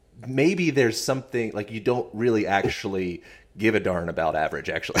 maybe there's something like you don't really actually give a darn about average,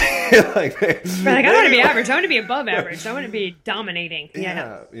 actually. I want to be average. I want to be above average. I want to be dominating.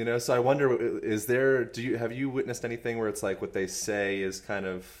 Yeah. So I wonder, have you witnessed anything where it's like what they say is kind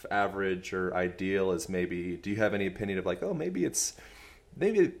of average or ideal is maybe, do you have any opinion of like, oh, maybe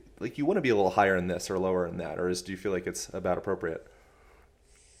like you want to be a little higher in this or lower in that, or do you feel like it's about appropriate?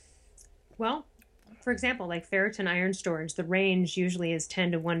 Well, for example, like ferritin iron storage, the range usually is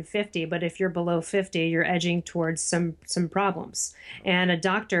 10 to 150, but if you're below 50, you're edging towards some problems. And a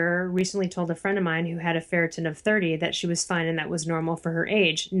doctor recently told a friend of mine who had a ferritin of 30 that she was fine and that was normal for her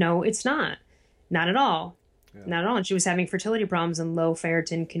age. No, it's not. Not at all. Yeah. Not at all. And she was having fertility problems, and low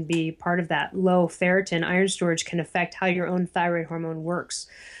ferritin can be part of that. Low ferritin iron storage can affect how your own thyroid hormone works.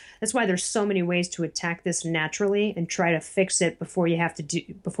 That's why there's so many ways to attack this naturally and try to fix it before you have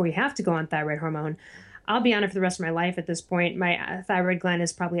to go on thyroid hormone. I'll be on it for the rest of my life at this point. My thyroid gland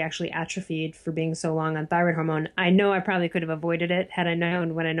is probably actually atrophied for being so long on thyroid hormone. I know I probably could have avoided it had I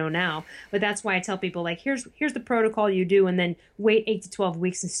known what I know now. But that's why I tell people, like, here's the protocol you do, and then wait 8 to 12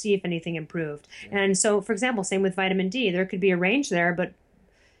 weeks and see if anything improved. Yeah. And so, for example, same with vitamin D. There could be a range there, but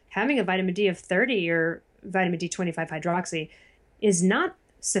having a vitamin D of 30 or vitamin D 25 hydroxy is not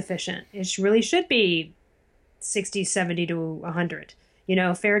sufficient. It really should be 60, 70 to 100.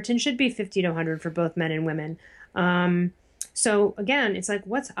 Ferritin should be 50 to 100 for both men and women. So again, it's like,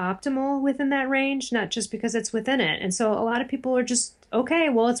 what's optimal within that range? Not just because it's within it. And so a lot of people are just, okay,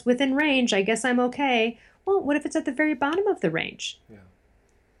 well, it's within range. I guess I'm okay. Well, what if it's at the very bottom of the range? Yeah.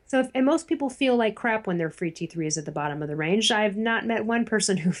 And most people feel like crap when their free T3 is at the bottom of the range. I've not met one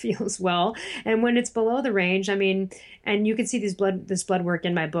person who feels well. And when it's below the range, I mean, and you can see this blood work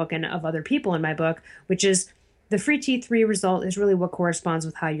in my book and of other people in my book, which is the free T3 result is really what corresponds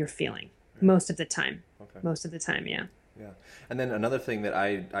with how you're feeling most of the time. Okay. Most of the time, yeah. Yeah. And then another thing that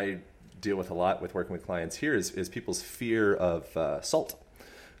I deal with a lot with working with clients here is people's fear of salt.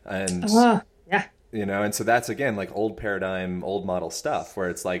 And yeah. You know, and so that's, again, like old paradigm, old model stuff where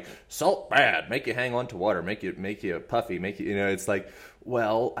it's like, salt bad, make you hang on to water, make you puffy, you know, it's like,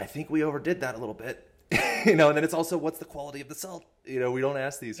 well, I think we overdid that a little bit, you know, and then it's also, what's the quality of the salt? You know, we don't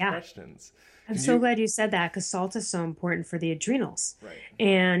ask these questions. I'm so glad you said that, because salt is so important for the adrenals. Right.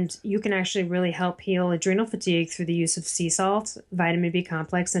 And you can actually really help heal adrenal fatigue through the use of sea salt, vitamin B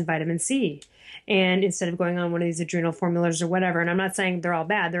complex, and vitamin C. And instead of going on one of these adrenal formulas or whatever, and I'm not saying they're all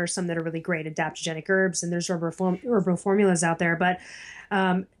bad, there are some that are really great, adaptogenic herbs, and there's herbal formulas out there. But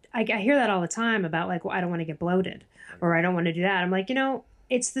I hear that all the time about, like, well, I don't want to get bloated, or I don't want to do that. I'm like, you know,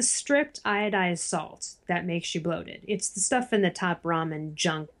 it's the stripped iodized salt that makes you bloated. It's the stuff in the top ramen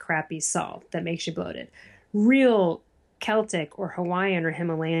junk, crappy salt that makes you bloated. Real Celtic or Hawaiian or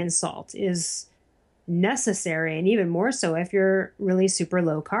Himalayan salt is necessary, and even more so if you're really super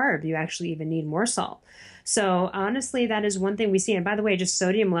low carb. You actually even need more salt. So honestly, that is one thing we see. And by the way, just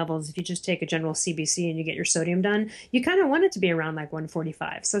sodium levels, if you just take a general CBC and you get your sodium done, you kind of want it to be around like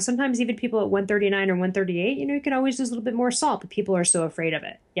 145. So sometimes even people at 139 or 138, you know, you could always use a little bit more salt, but people are so afraid of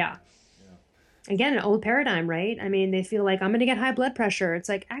it. Yeah. Again, an old paradigm, right? I mean, they feel like, I'm going to get high blood pressure. It's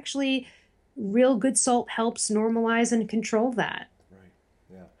like, actually, real good salt helps normalize and control that. Right.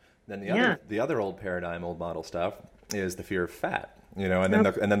 Yeah. Then the other old paradigm, old model stuff is the fear of fat. You know, and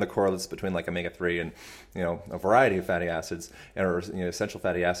then the correlates between like omega-3 and, you know, a variety of fatty acids, or, you know, essential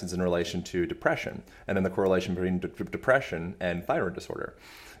fatty acids in relation to depression, and then the correlation between depression and thyroid disorder.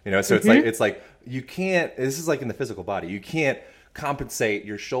 You know, so it's like you can't. This is like in the physical body. You can't compensate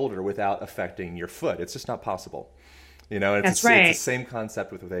your shoulder without affecting your foot. It's just not possible. You know, it's the same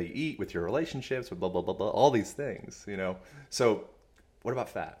concept with how you eat, with your relationships, with blah blah blah blah, all these things. You know, so what about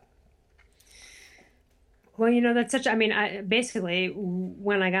fat? Well, you know, that's basically,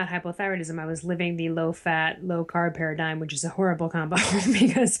 when I got hypothyroidism, I was living the low fat, low carb paradigm, which is a horrible combo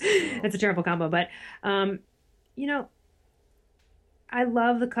because it's a terrible combo. But, you know, I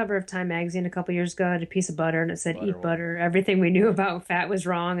love the cover of Time magazine a couple years ago. I had a piece of butter and it said, "Eat butter. Everything we knew about fat was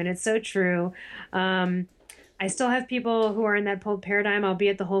wrong." And it's so true. I still have people who are in that old paradigm. I'll be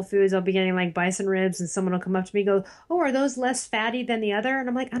at the Whole Foods, I'll be getting like bison ribs, and someone will come up to me and go, "Oh, are those less fatty than the other?" And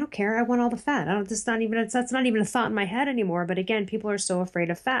I'm like, I don't care. I want all the fat. That's not even a thought in my head anymore. But again, people are so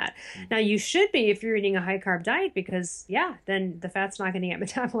afraid of fat. Now, you should be if you're eating a high carb diet, because then the fat's not going to get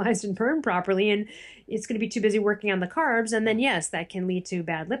metabolized and burned properly, and it's going to be too busy working on the carbs. And then yes, that can lead to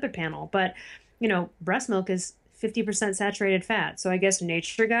bad lipid panel. But, you know, breast milk is 50% saturated fat. So I guess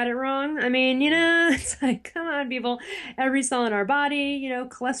nature got it wrong. I mean, you know, it's like, come on, people. Every cell in our body, you know,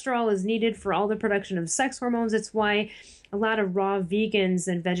 cholesterol is needed for all the production of sex hormones. It's why a lot of raw vegans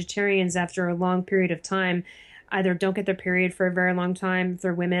and vegetarians, after a long period of time, either don't get their period for a very long time if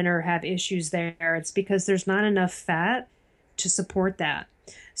they're women, or have issues there. It's because there's not enough fat to support that.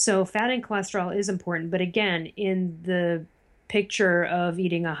 So fat and cholesterol is important. But again, in the picture of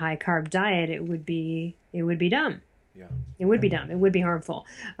eating a high carb diet, it would be dumb. Yeah. It would be dumb. It would be harmful.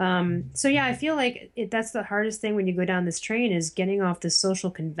 So yeah, I feel like that's the hardest thing when you go down this train, is getting off the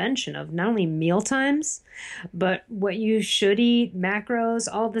social convention of not only meal times, but what you should eat, macros,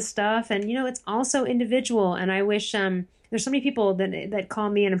 all this stuff. And, you know, it's also individual. And I wish, there's so many people that call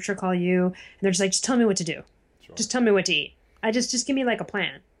me, and I'm sure call you, and they're just like, just tell me what to do. Sure. Just tell me what to eat. Just give me like a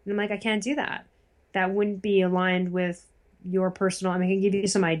plan. And I'm like, I can't do that. That wouldn't be aligned with your personal. I mean, I can give you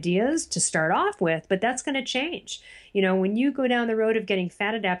some ideas to start off with, but that's going to change. You know, when you go down the road of getting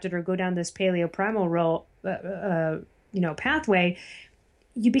fat adapted, or go down this paleo primal pathway,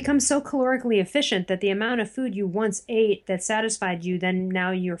 you become so calorically efficient that the amount of food you once ate that satisfied you, then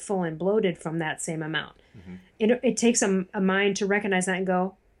now you're full and bloated from that same amount. Mm-hmm. It takes a mind to recognize that and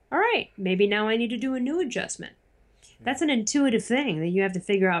go, all right, maybe now I need to do a new adjustment. That's an intuitive thing that you have to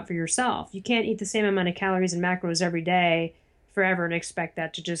figure out for yourself. You can't eat the same amount of calories and macros every day forever and expect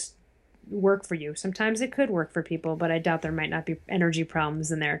that to just work for you. Sometimes it could work for people, but I doubt there might not be energy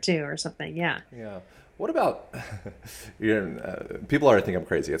problems in there too, or something. Yeah. Yeah. What about, people already think I'm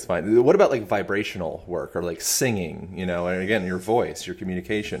crazy. It's fine. What about like vibrational work, or like singing, you know, and again, your voice, your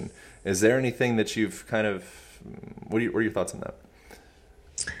communication? Is there anything that you've kind of, what are your thoughts on that?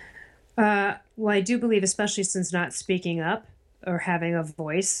 Well, I do believe, especially since not speaking up or having a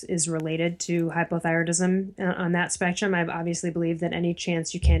voice is related to hypothyroidism on that spectrum. I obviously believe that any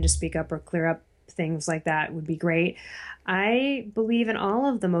chance you can to speak up or clear up things like that would be great. I believe in all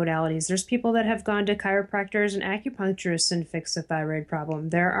of the modalities. There's people that have gone to chiropractors and acupuncturists and fixed a thyroid problem.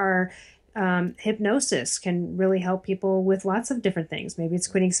 There are hypnosis can really help people with lots of different things. Maybe it's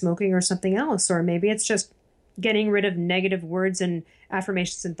quitting smoking or something else, or maybe it's just getting rid of negative words and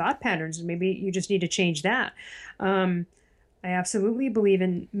affirmations and thought patterns. Maybe you just need to change that. I absolutely believe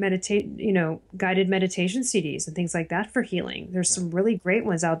in guided meditation CDs and things like that for healing. There's some really great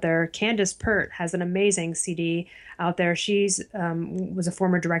ones out there. Candace Pert has an amazing CD out there. She's was a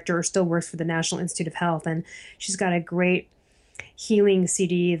former director or still works for the National Institute of Health, and she's got a great healing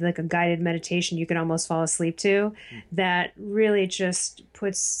CD, like a guided meditation you can almost fall asleep to, that really just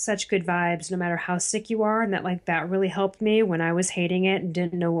puts such good vibes no matter how sick you are. And that really helped me when I was hating it and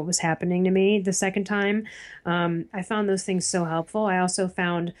didn't know what was happening to me the second time. I found those things so helpful. I also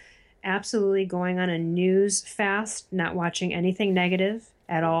found absolutely going on a news fast, not watching anything negative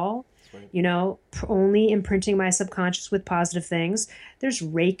at all. Right. Only imprinting my subconscious with positive things. There's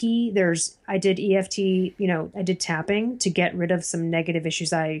Reiki. I did EFT, I did tapping to get rid of some negative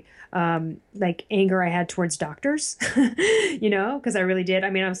issues. Like anger I had towards doctors, because I really did.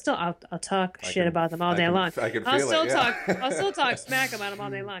 I mean, I'll talk shit about them all day long. I'll still talk smack about them all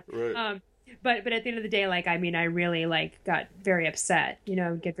day long. Right. But at the end of the day, I really got very upset,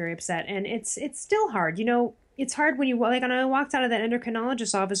 get very upset. And it's still hard, It's hard when I walked out of that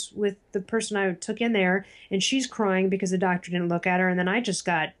endocrinologist's office with the person I took in there, and she's crying because the doctor didn't look at her. And then I just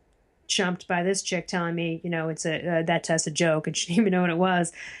got chumped by this chick telling me, it's that test's a joke, and she didn't even know what it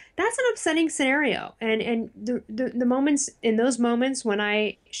was. That's an upsetting scenario. And the moments, in those moments when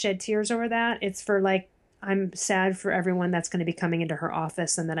I shed tears over that, it's for I'm sad for everyone that's going to be coming into her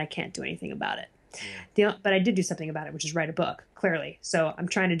office and that I can't do anything about it. Yeah. But I did do something about it, which is write a book, clearly. So I'm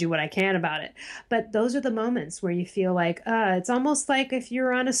trying to do what I can about it. But those are the moments where you feel it's almost like if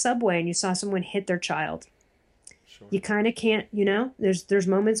you're on a subway and you saw someone hit their child. Sure. You kind of can't, there's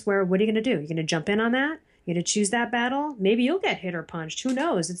moments where, what are you going to do? You're going to jump in on that? You're going to choose that battle? Maybe you'll get hit or punched. Who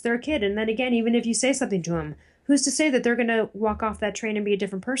knows? It's their kid. And then again, even if you say something to them, who's to say that they're going to walk off that train and be a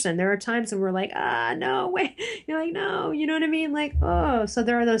different person? There are times when we're like, no, wait. You're like, no, you know what I mean? So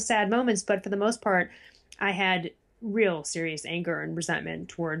there are those sad moments. But for the most part, I had real serious anger and resentment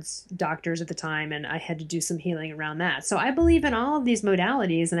towards doctors at the time, and I had to do some healing around that. So I believe in all of these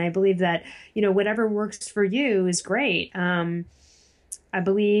modalities, and I believe that, whatever works for you is great. I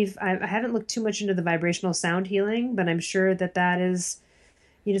believe, I haven't looked too much into the vibrational sound healing, but I'm sure that is...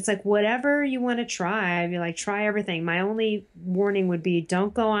 it's whatever you want to try. You're try everything. My only warning would be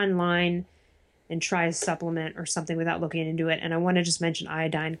don't go online and try a supplement or something without looking into it. And I want to just mention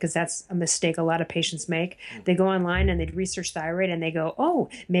iodine because that's a mistake a lot of patients make. They go online and they research thyroid and they go, oh,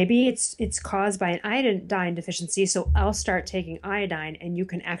 maybe it's caused by an iodine deficiency, so I'll start taking iodine, and you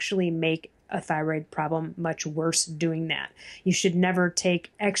can actually make a thyroid problem much worse doing that. You should never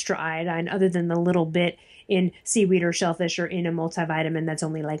take extra iodine other than the little bit in seaweed or shellfish or in a multivitamin that's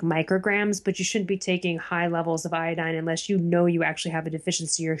only micrograms, but you shouldn't be taking high levels of iodine unless you know you actually have a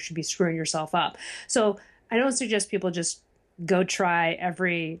deficiency or should be screwing yourself up. So I don't suggest people just go try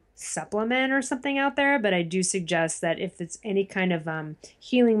every supplement or something out there, but I do suggest that if it's any kind of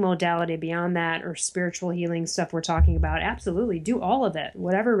healing modality beyond that or spiritual healing stuff we're talking about, absolutely do all of it,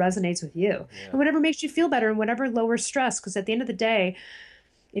 whatever resonates with you and whatever makes you feel better and whatever lowers stress. Because at the end of the day,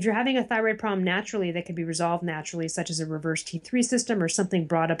 if you're having a thyroid problem naturally that can be resolved naturally, such as a reverse T3 system or something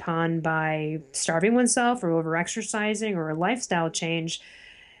brought upon by starving oneself or overexercising or a lifestyle change,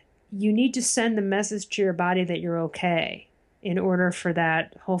 you need to send the message to your body that you're okay in order for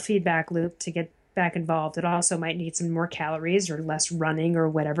that whole feedback loop to get back involved. It also might need some more calories or less running or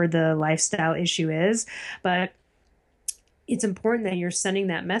whatever the lifestyle issue is, but it's important that you're sending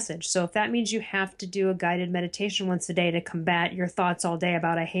that message. So if that means you have to do a guided meditation once a day to combat your thoughts all day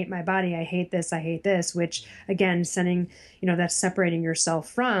about, I hate my body, I hate this, which again, sending, that's separating yourself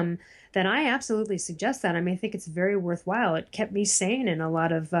from, then I absolutely suggest that. I mean, I think it's very worthwhile. It kept me sane in a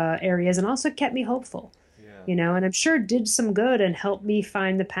lot of areas and also kept me hopeful, and I'm sure did some good and helped me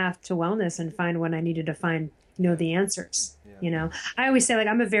find the path to wellness and find when I needed to find, the answers. I always say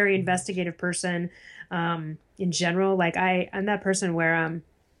I'm a very investigative person. In general, I'm that person where, have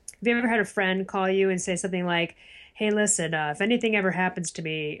you ever had a friend call you and say something like, hey, listen, if anything ever happens to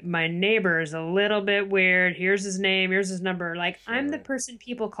me, my neighbor is a little bit weird. Here's his name. Here's his number. Like, I'm the person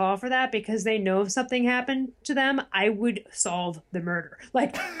people call for that because they know if something happened to them, I would solve the murder.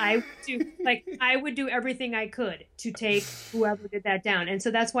 Like, I would do everything I could to take whoever did that down. And so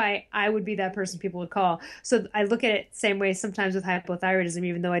that's why I would be that person people would call. So I look at it the same way sometimes with hypothyroidism,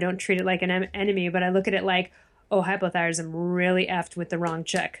 even though I don't treat it like an enemy, but I look at it like, oh, hypothyroidism really effed with the wrong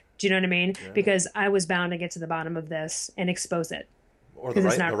chick. Do you know what I mean? Yeah. Because I was bound to get to the bottom of this and expose it. Or the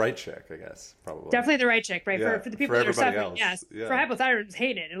right chick, I guess, probably. Definitely the right chick, right? Yeah. For the people that are suffering, else. yes. Yeah. For hypothyroidism,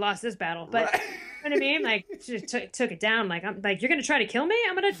 hated and lost this battle. But right. You know what I mean? Like, just took it down. Like, I'm like, you're gonna try to kill me?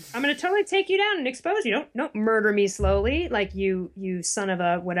 I'm gonna totally take you down and expose you. Don't murder me slowly, like you son of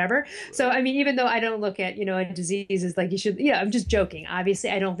a whatever. So I mean, even though I don't look at a disease as like you should, I'm just joking.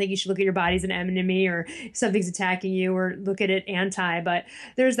 Obviously, I don't think you should look at your body as an enemy or something's attacking you, or look at it anti. But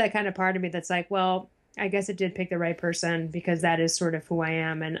there's that kind of part of me that's like, well, I guess it did pick the right person because that is sort of who I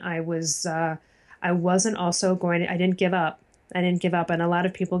am. And I wasn't also I didn't give up. And a lot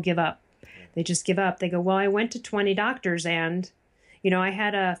of people give up. They just give up. They go, well, I went to 20 doctors and, I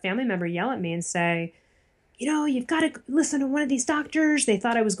had a family member yell at me and say, you've got to listen to one of these doctors. They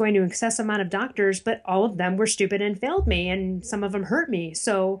thought I was going to an excessive amount of doctors, but all of them were stupid and failed me. And some of them hurt me.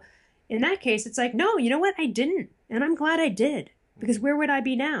 So in that case, it's like, no, you know what? I didn't. And I'm glad I did. Because where would I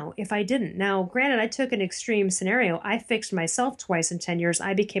be now if I didn't? Now, granted, I took an extreme scenario. I fixed myself twice in 10 years.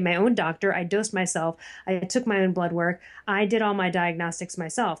 I became my own doctor. I dosed myself. I took my own blood work. I did all my diagnostics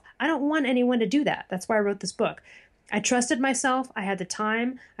myself. I don't want anyone to do that. That's why I wrote this book. I trusted myself. I had the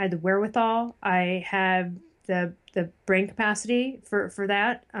time. I had the wherewithal. I had the brain capacity for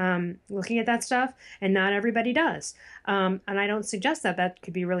that, looking at that stuff. And not everybody does. And I don't suggest that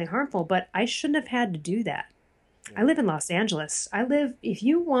could be really harmful, but I shouldn't have had to do that. I live in Los Angeles. If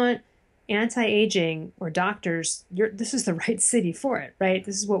you want anti-aging or doctors, this is the right city for it, right?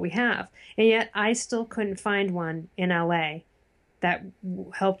 This is what we have. And yet I still couldn't find one in LA that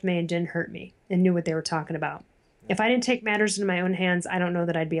helped me and didn't hurt me and knew what they were talking about. If I didn't take matters into my own hands, I don't know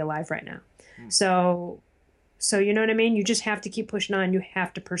that I'd be alive right now. So you know what I mean? You just have to keep pushing on. You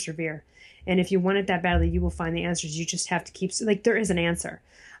have to persevere. And if you want it that badly, you will find the answers. You just have to keep, there is an answer.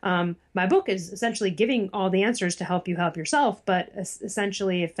 My book is essentially giving all the answers to help you help yourself. But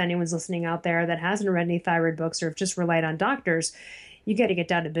essentially, if anyone's listening out there that hasn't read any thyroid books or have just relied on doctors, you got to get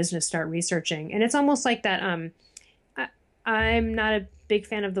down to business, start researching. And it's almost like that. I'm not a big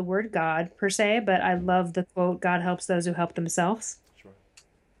fan of the word God per se, but I love the quote, God helps those who help themselves. Sure.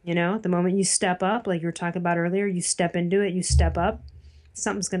 The moment you step up, like you were talking about earlier, you step into it, you step up,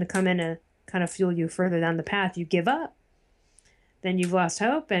 something's going to come in and kind of fuel you further down the path. You give up. Then you've lost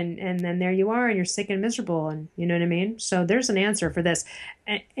hope, and then there you are, and you're sick and miserable, and you know what I mean? So there's an answer for this.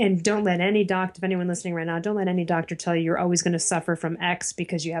 And don't let any doctor, if anyone listening right now, don't let any doctor tell you you're always going to suffer from X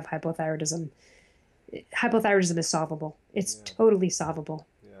because you have hypothyroidism. Hypothyroidism is solvable. It's totally solvable.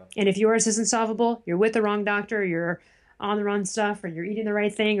 Yeah. And if yours isn't solvable, you're with the wrong doctor, you're on the wrong stuff, or you're eating the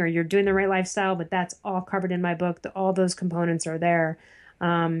right thing, or you're doing the right lifestyle, but that's all covered in my book. All those components are there.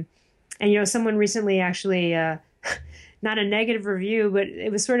 And, someone recently actually... not a negative review, but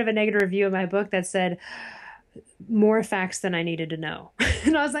it was sort of a negative review of my book that said more facts than I needed to know.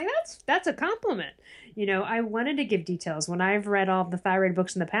 And I was like, that's a compliment. I wanted to give details. When I've read all of the thyroid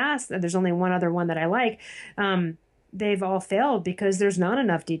books in the past, and there's only one other one that I like, they've all failed because there's not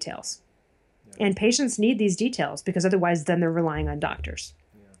enough details. Yeah. And patients need these details because otherwise then they're relying on doctors.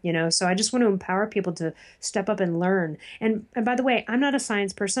 So I just want to empower people to step up and learn. And by the way, I'm not a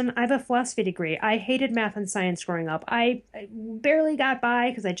science person. I have a philosophy degree. I hated math and science growing up. I barely got by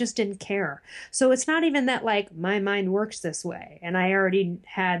because I just didn't care. So it's not even that like my mind works this way and I already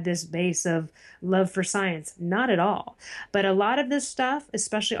had this base of love for science. Not at all. But a lot of this stuff,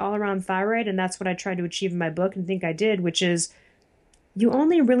 especially all around thyroid, and that's what I tried to achieve in my book and think I did, which is you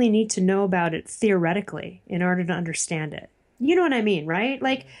only really need to know about it theoretically in order to understand it. You know what I mean, right?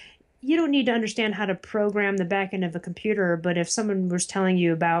 Like, you don't need to understand how to program the back end of a computer, but if someone was telling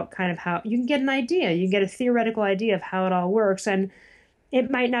you about kind of how, you can get an idea, you can get a theoretical idea of how it all works, and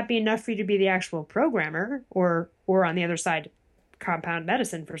it might not be enough for you to be the actual programmer, or on the other side, compound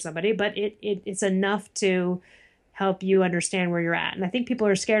medicine for somebody, but it's enough to help you understand where you're at. And I think people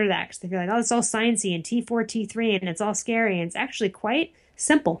are scared of that because they're like, oh, it's all sciencey and T4, T3, and it's all scary, and it's actually quite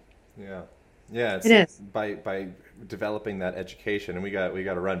simple. Yeah. Yeah, it is. By developing that education, and we got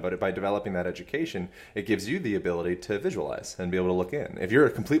to run, but by developing that education, it gives you the ability to visualize and be able to look in. If you're a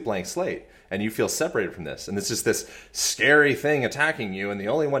complete blank slate and you feel separated from this, and it's just this scary thing attacking you, and the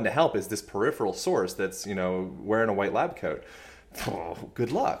only one to help is this peripheral source that's, wearing a white lab coat,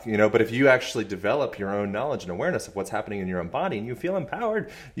 good luck, but if you actually develop your own knowledge and awareness of what's happening in your own body and you feel empowered,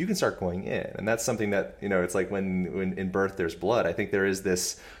 you can start going in. And that's something that, it's like when in birth there's blood. I think there is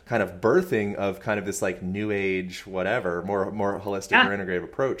this kind of birthing of kind of this like new age, whatever, more holistic or integrative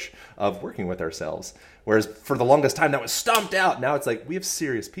approach of working with ourselves. Whereas for the longest time that was stomped out. Now it's like we have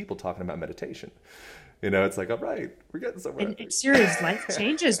serious people talking about meditation. It's like, all right, we're getting somewhere. And serious life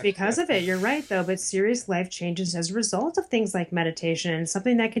changes because of it. You're right, though. But serious life changes as a result of things like meditation.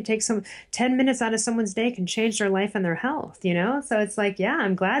 Something that could take 10 minutes out of someone's day can change their life and their health, So it's like, yeah,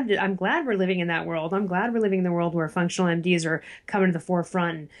 I'm glad we're living in that world. I'm glad we're living in the world where functional MDs are coming to the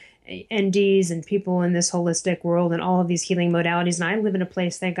forefront. And NDs and people in this holistic world and all of these healing modalities. And I live in a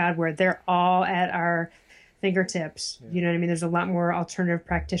place, thank God, where they're all at our fingertips. Yeah. You know what I mean? There's a lot more alternative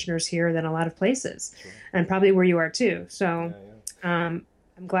practitioners here than a lot of places, sure. And probably where you are too. So I'm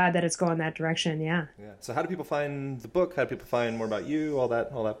glad that it's going that direction. Yeah. So how do people find the book? How do people find more about you? All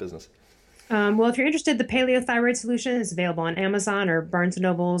that business. Well, if you're interested, the Paleothyroid Solution is available on Amazon or Barnes &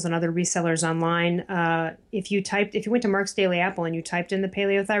 Nobles and other resellers online. If you went to Mark's Daily Apple and you typed in the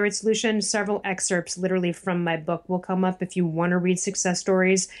Paleothyroid Solution, several excerpts literally from my book will come up if you want to read success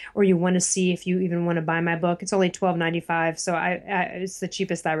stories or you want to see if you even want to buy my book. It's only $12.95, so it's the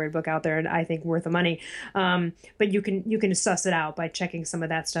cheapest thyroid book out there and I think worth the money. But you can suss it out by checking some of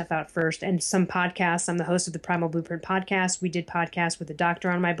that stuff out first. And some podcasts. I'm the host of the Primal Blueprint podcast. We did podcasts with the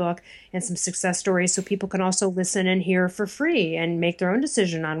doctor on my book and some success stories, so people can also listen and hear for free and make their own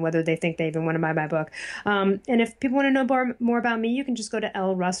decision on whether they think they even want to buy my book. And if people want to know more about me, you can just go to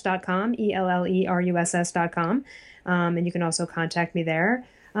ellruss.com, ELLERUSS.com, and you can also contact me there.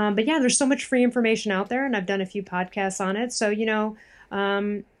 But yeah, there's so much free information out there, and I've done a few podcasts on it. So,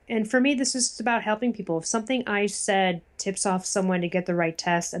 and for me, this is about helping people. If something I said tips off someone to get the right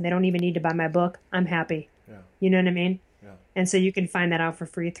test and they don't even need to buy my book, I'm happy. Yeah. You know what I mean? And so you can find that out for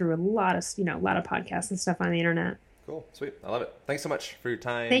free through a lot of podcasts and stuff on the internet. Cool. Sweet. I love it. Thanks so much for your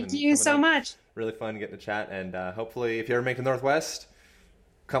time. Thank you so much. Really fun getting to chat. And hopefully if you ever make the Northwest,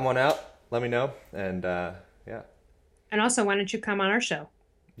 come on out. Let me know. And yeah. And also, why don't you come on our show?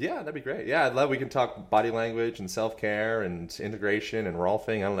 Yeah, that'd be great. Yeah, I'd love we can talk body language and self-care and integration and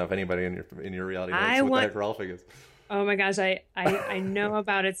Rolfing. I don't know if anybody in your reality knows what the heck Rolfing is. Oh my gosh, I know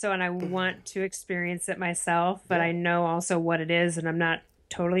about it, and I want to experience it myself, but I know also what it is, and I'm not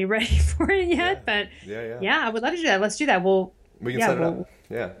totally ready for it yet. But I would love to do that. Let's do that. We can set it up.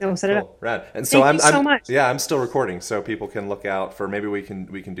 Yeah, we'll set it up. Rad. And so Thank you so much. Yeah, I'm still recording, so people can look out for maybe we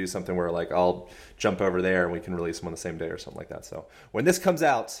can do something where like I'll jump over there and we can release them on the same day or something like that. So when this comes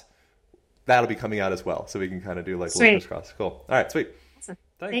out, that'll be coming out as well, so we can kind of do like little crisscross. Cool. All right, sweet. Awesome.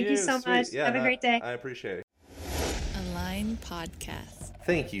 Thank you so much. Yeah, have a great day. I appreciate it. Align Podcast.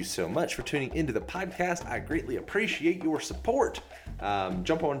 Thank you so much for tuning into the podcast. I greatly appreciate your support.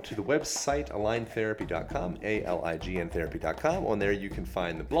 Jump on to the website, aligntherapy.com, ALIGN-therapy.com. On there you can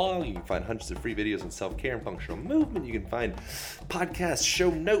find the blog, you can find hundreds of free videos on self-care and functional movement, you can find podcast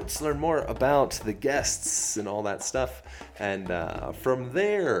show notes, learn more about the guests and all that stuff. And from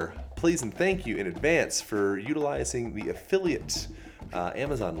there, please and thank you in advance for utilizing the affiliate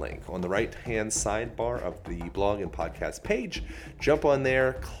Amazon link on the right-hand sidebar of the blog and podcast page. Jump on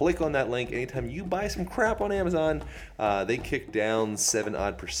there, click on that link. Anytime you buy some crap on Amazon, they kick down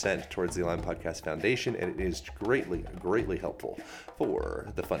 7% towards the Align Podcast Foundation, and it is greatly, greatly helpful for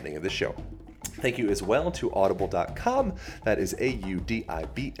the funding of this show. Thank you as well to audible.com. That is AUDIBLE.com.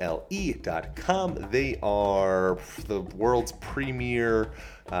 They are the world's premier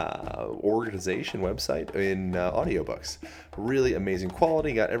organization website in audiobooks. Really amazing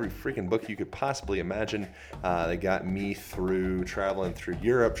quality. Got every freaking book you could possibly imagine. They got me through traveling through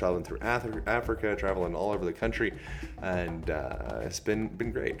Europe, traveling through Africa, traveling all over the country, and it's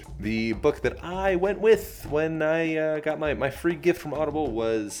been great. The book that I went with when I got my free gift from Audible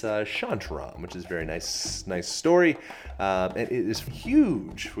was Shantaram, which is a very nice story. And it is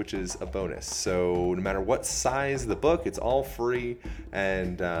huge, which is a bonus. So no matter what size of the book, it's all free,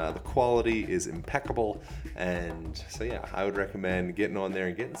 and the quality is impeccable. And so yeah, I would recommend getting on there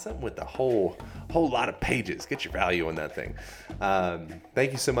and getting something with a whole lot of pages. Get your value on that thing.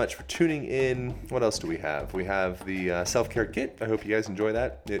 Thank you so much for tuning in. What else do we have? We have the self-care kit. I hope you guys enjoy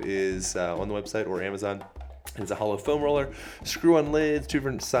that. It is on the website or Amazon. It's a hollow foam roller, screw-on lids, 2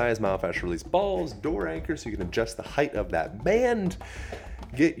 different size myofascial release balls, door anchors so you can adjust the height of that band.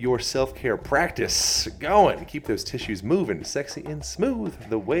 Get your self-care practice going. Keep those tissues moving, sexy and smooth,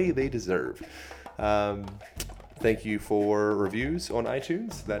 the way they deserve. Thank you for reviews on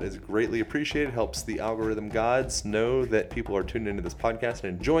iTunes. That is greatly appreciated. Helps the algorithm gods know that people are tuning into this podcast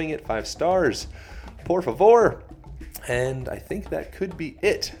and enjoying it. 5 stars. Por favor. And I think that could be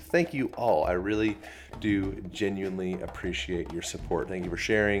it. Thank you all. I really do genuinely appreciate your support. Thank you for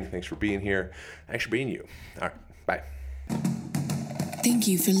sharing. Thanks for being here. Thanks for being you. All right. Bye. Thank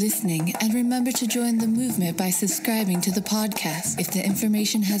you for listening, and remember to join the movement by subscribing to the podcast. If the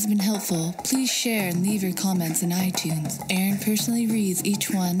information has been helpful, please share and leave your comments in iTunes. Aaron personally reads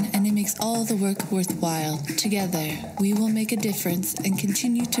each one, and it makes all the work worthwhile. Together, we will make a difference and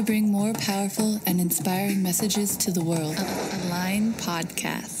continue to bring more powerful and inspiring messages to the world. Align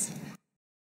Podcast.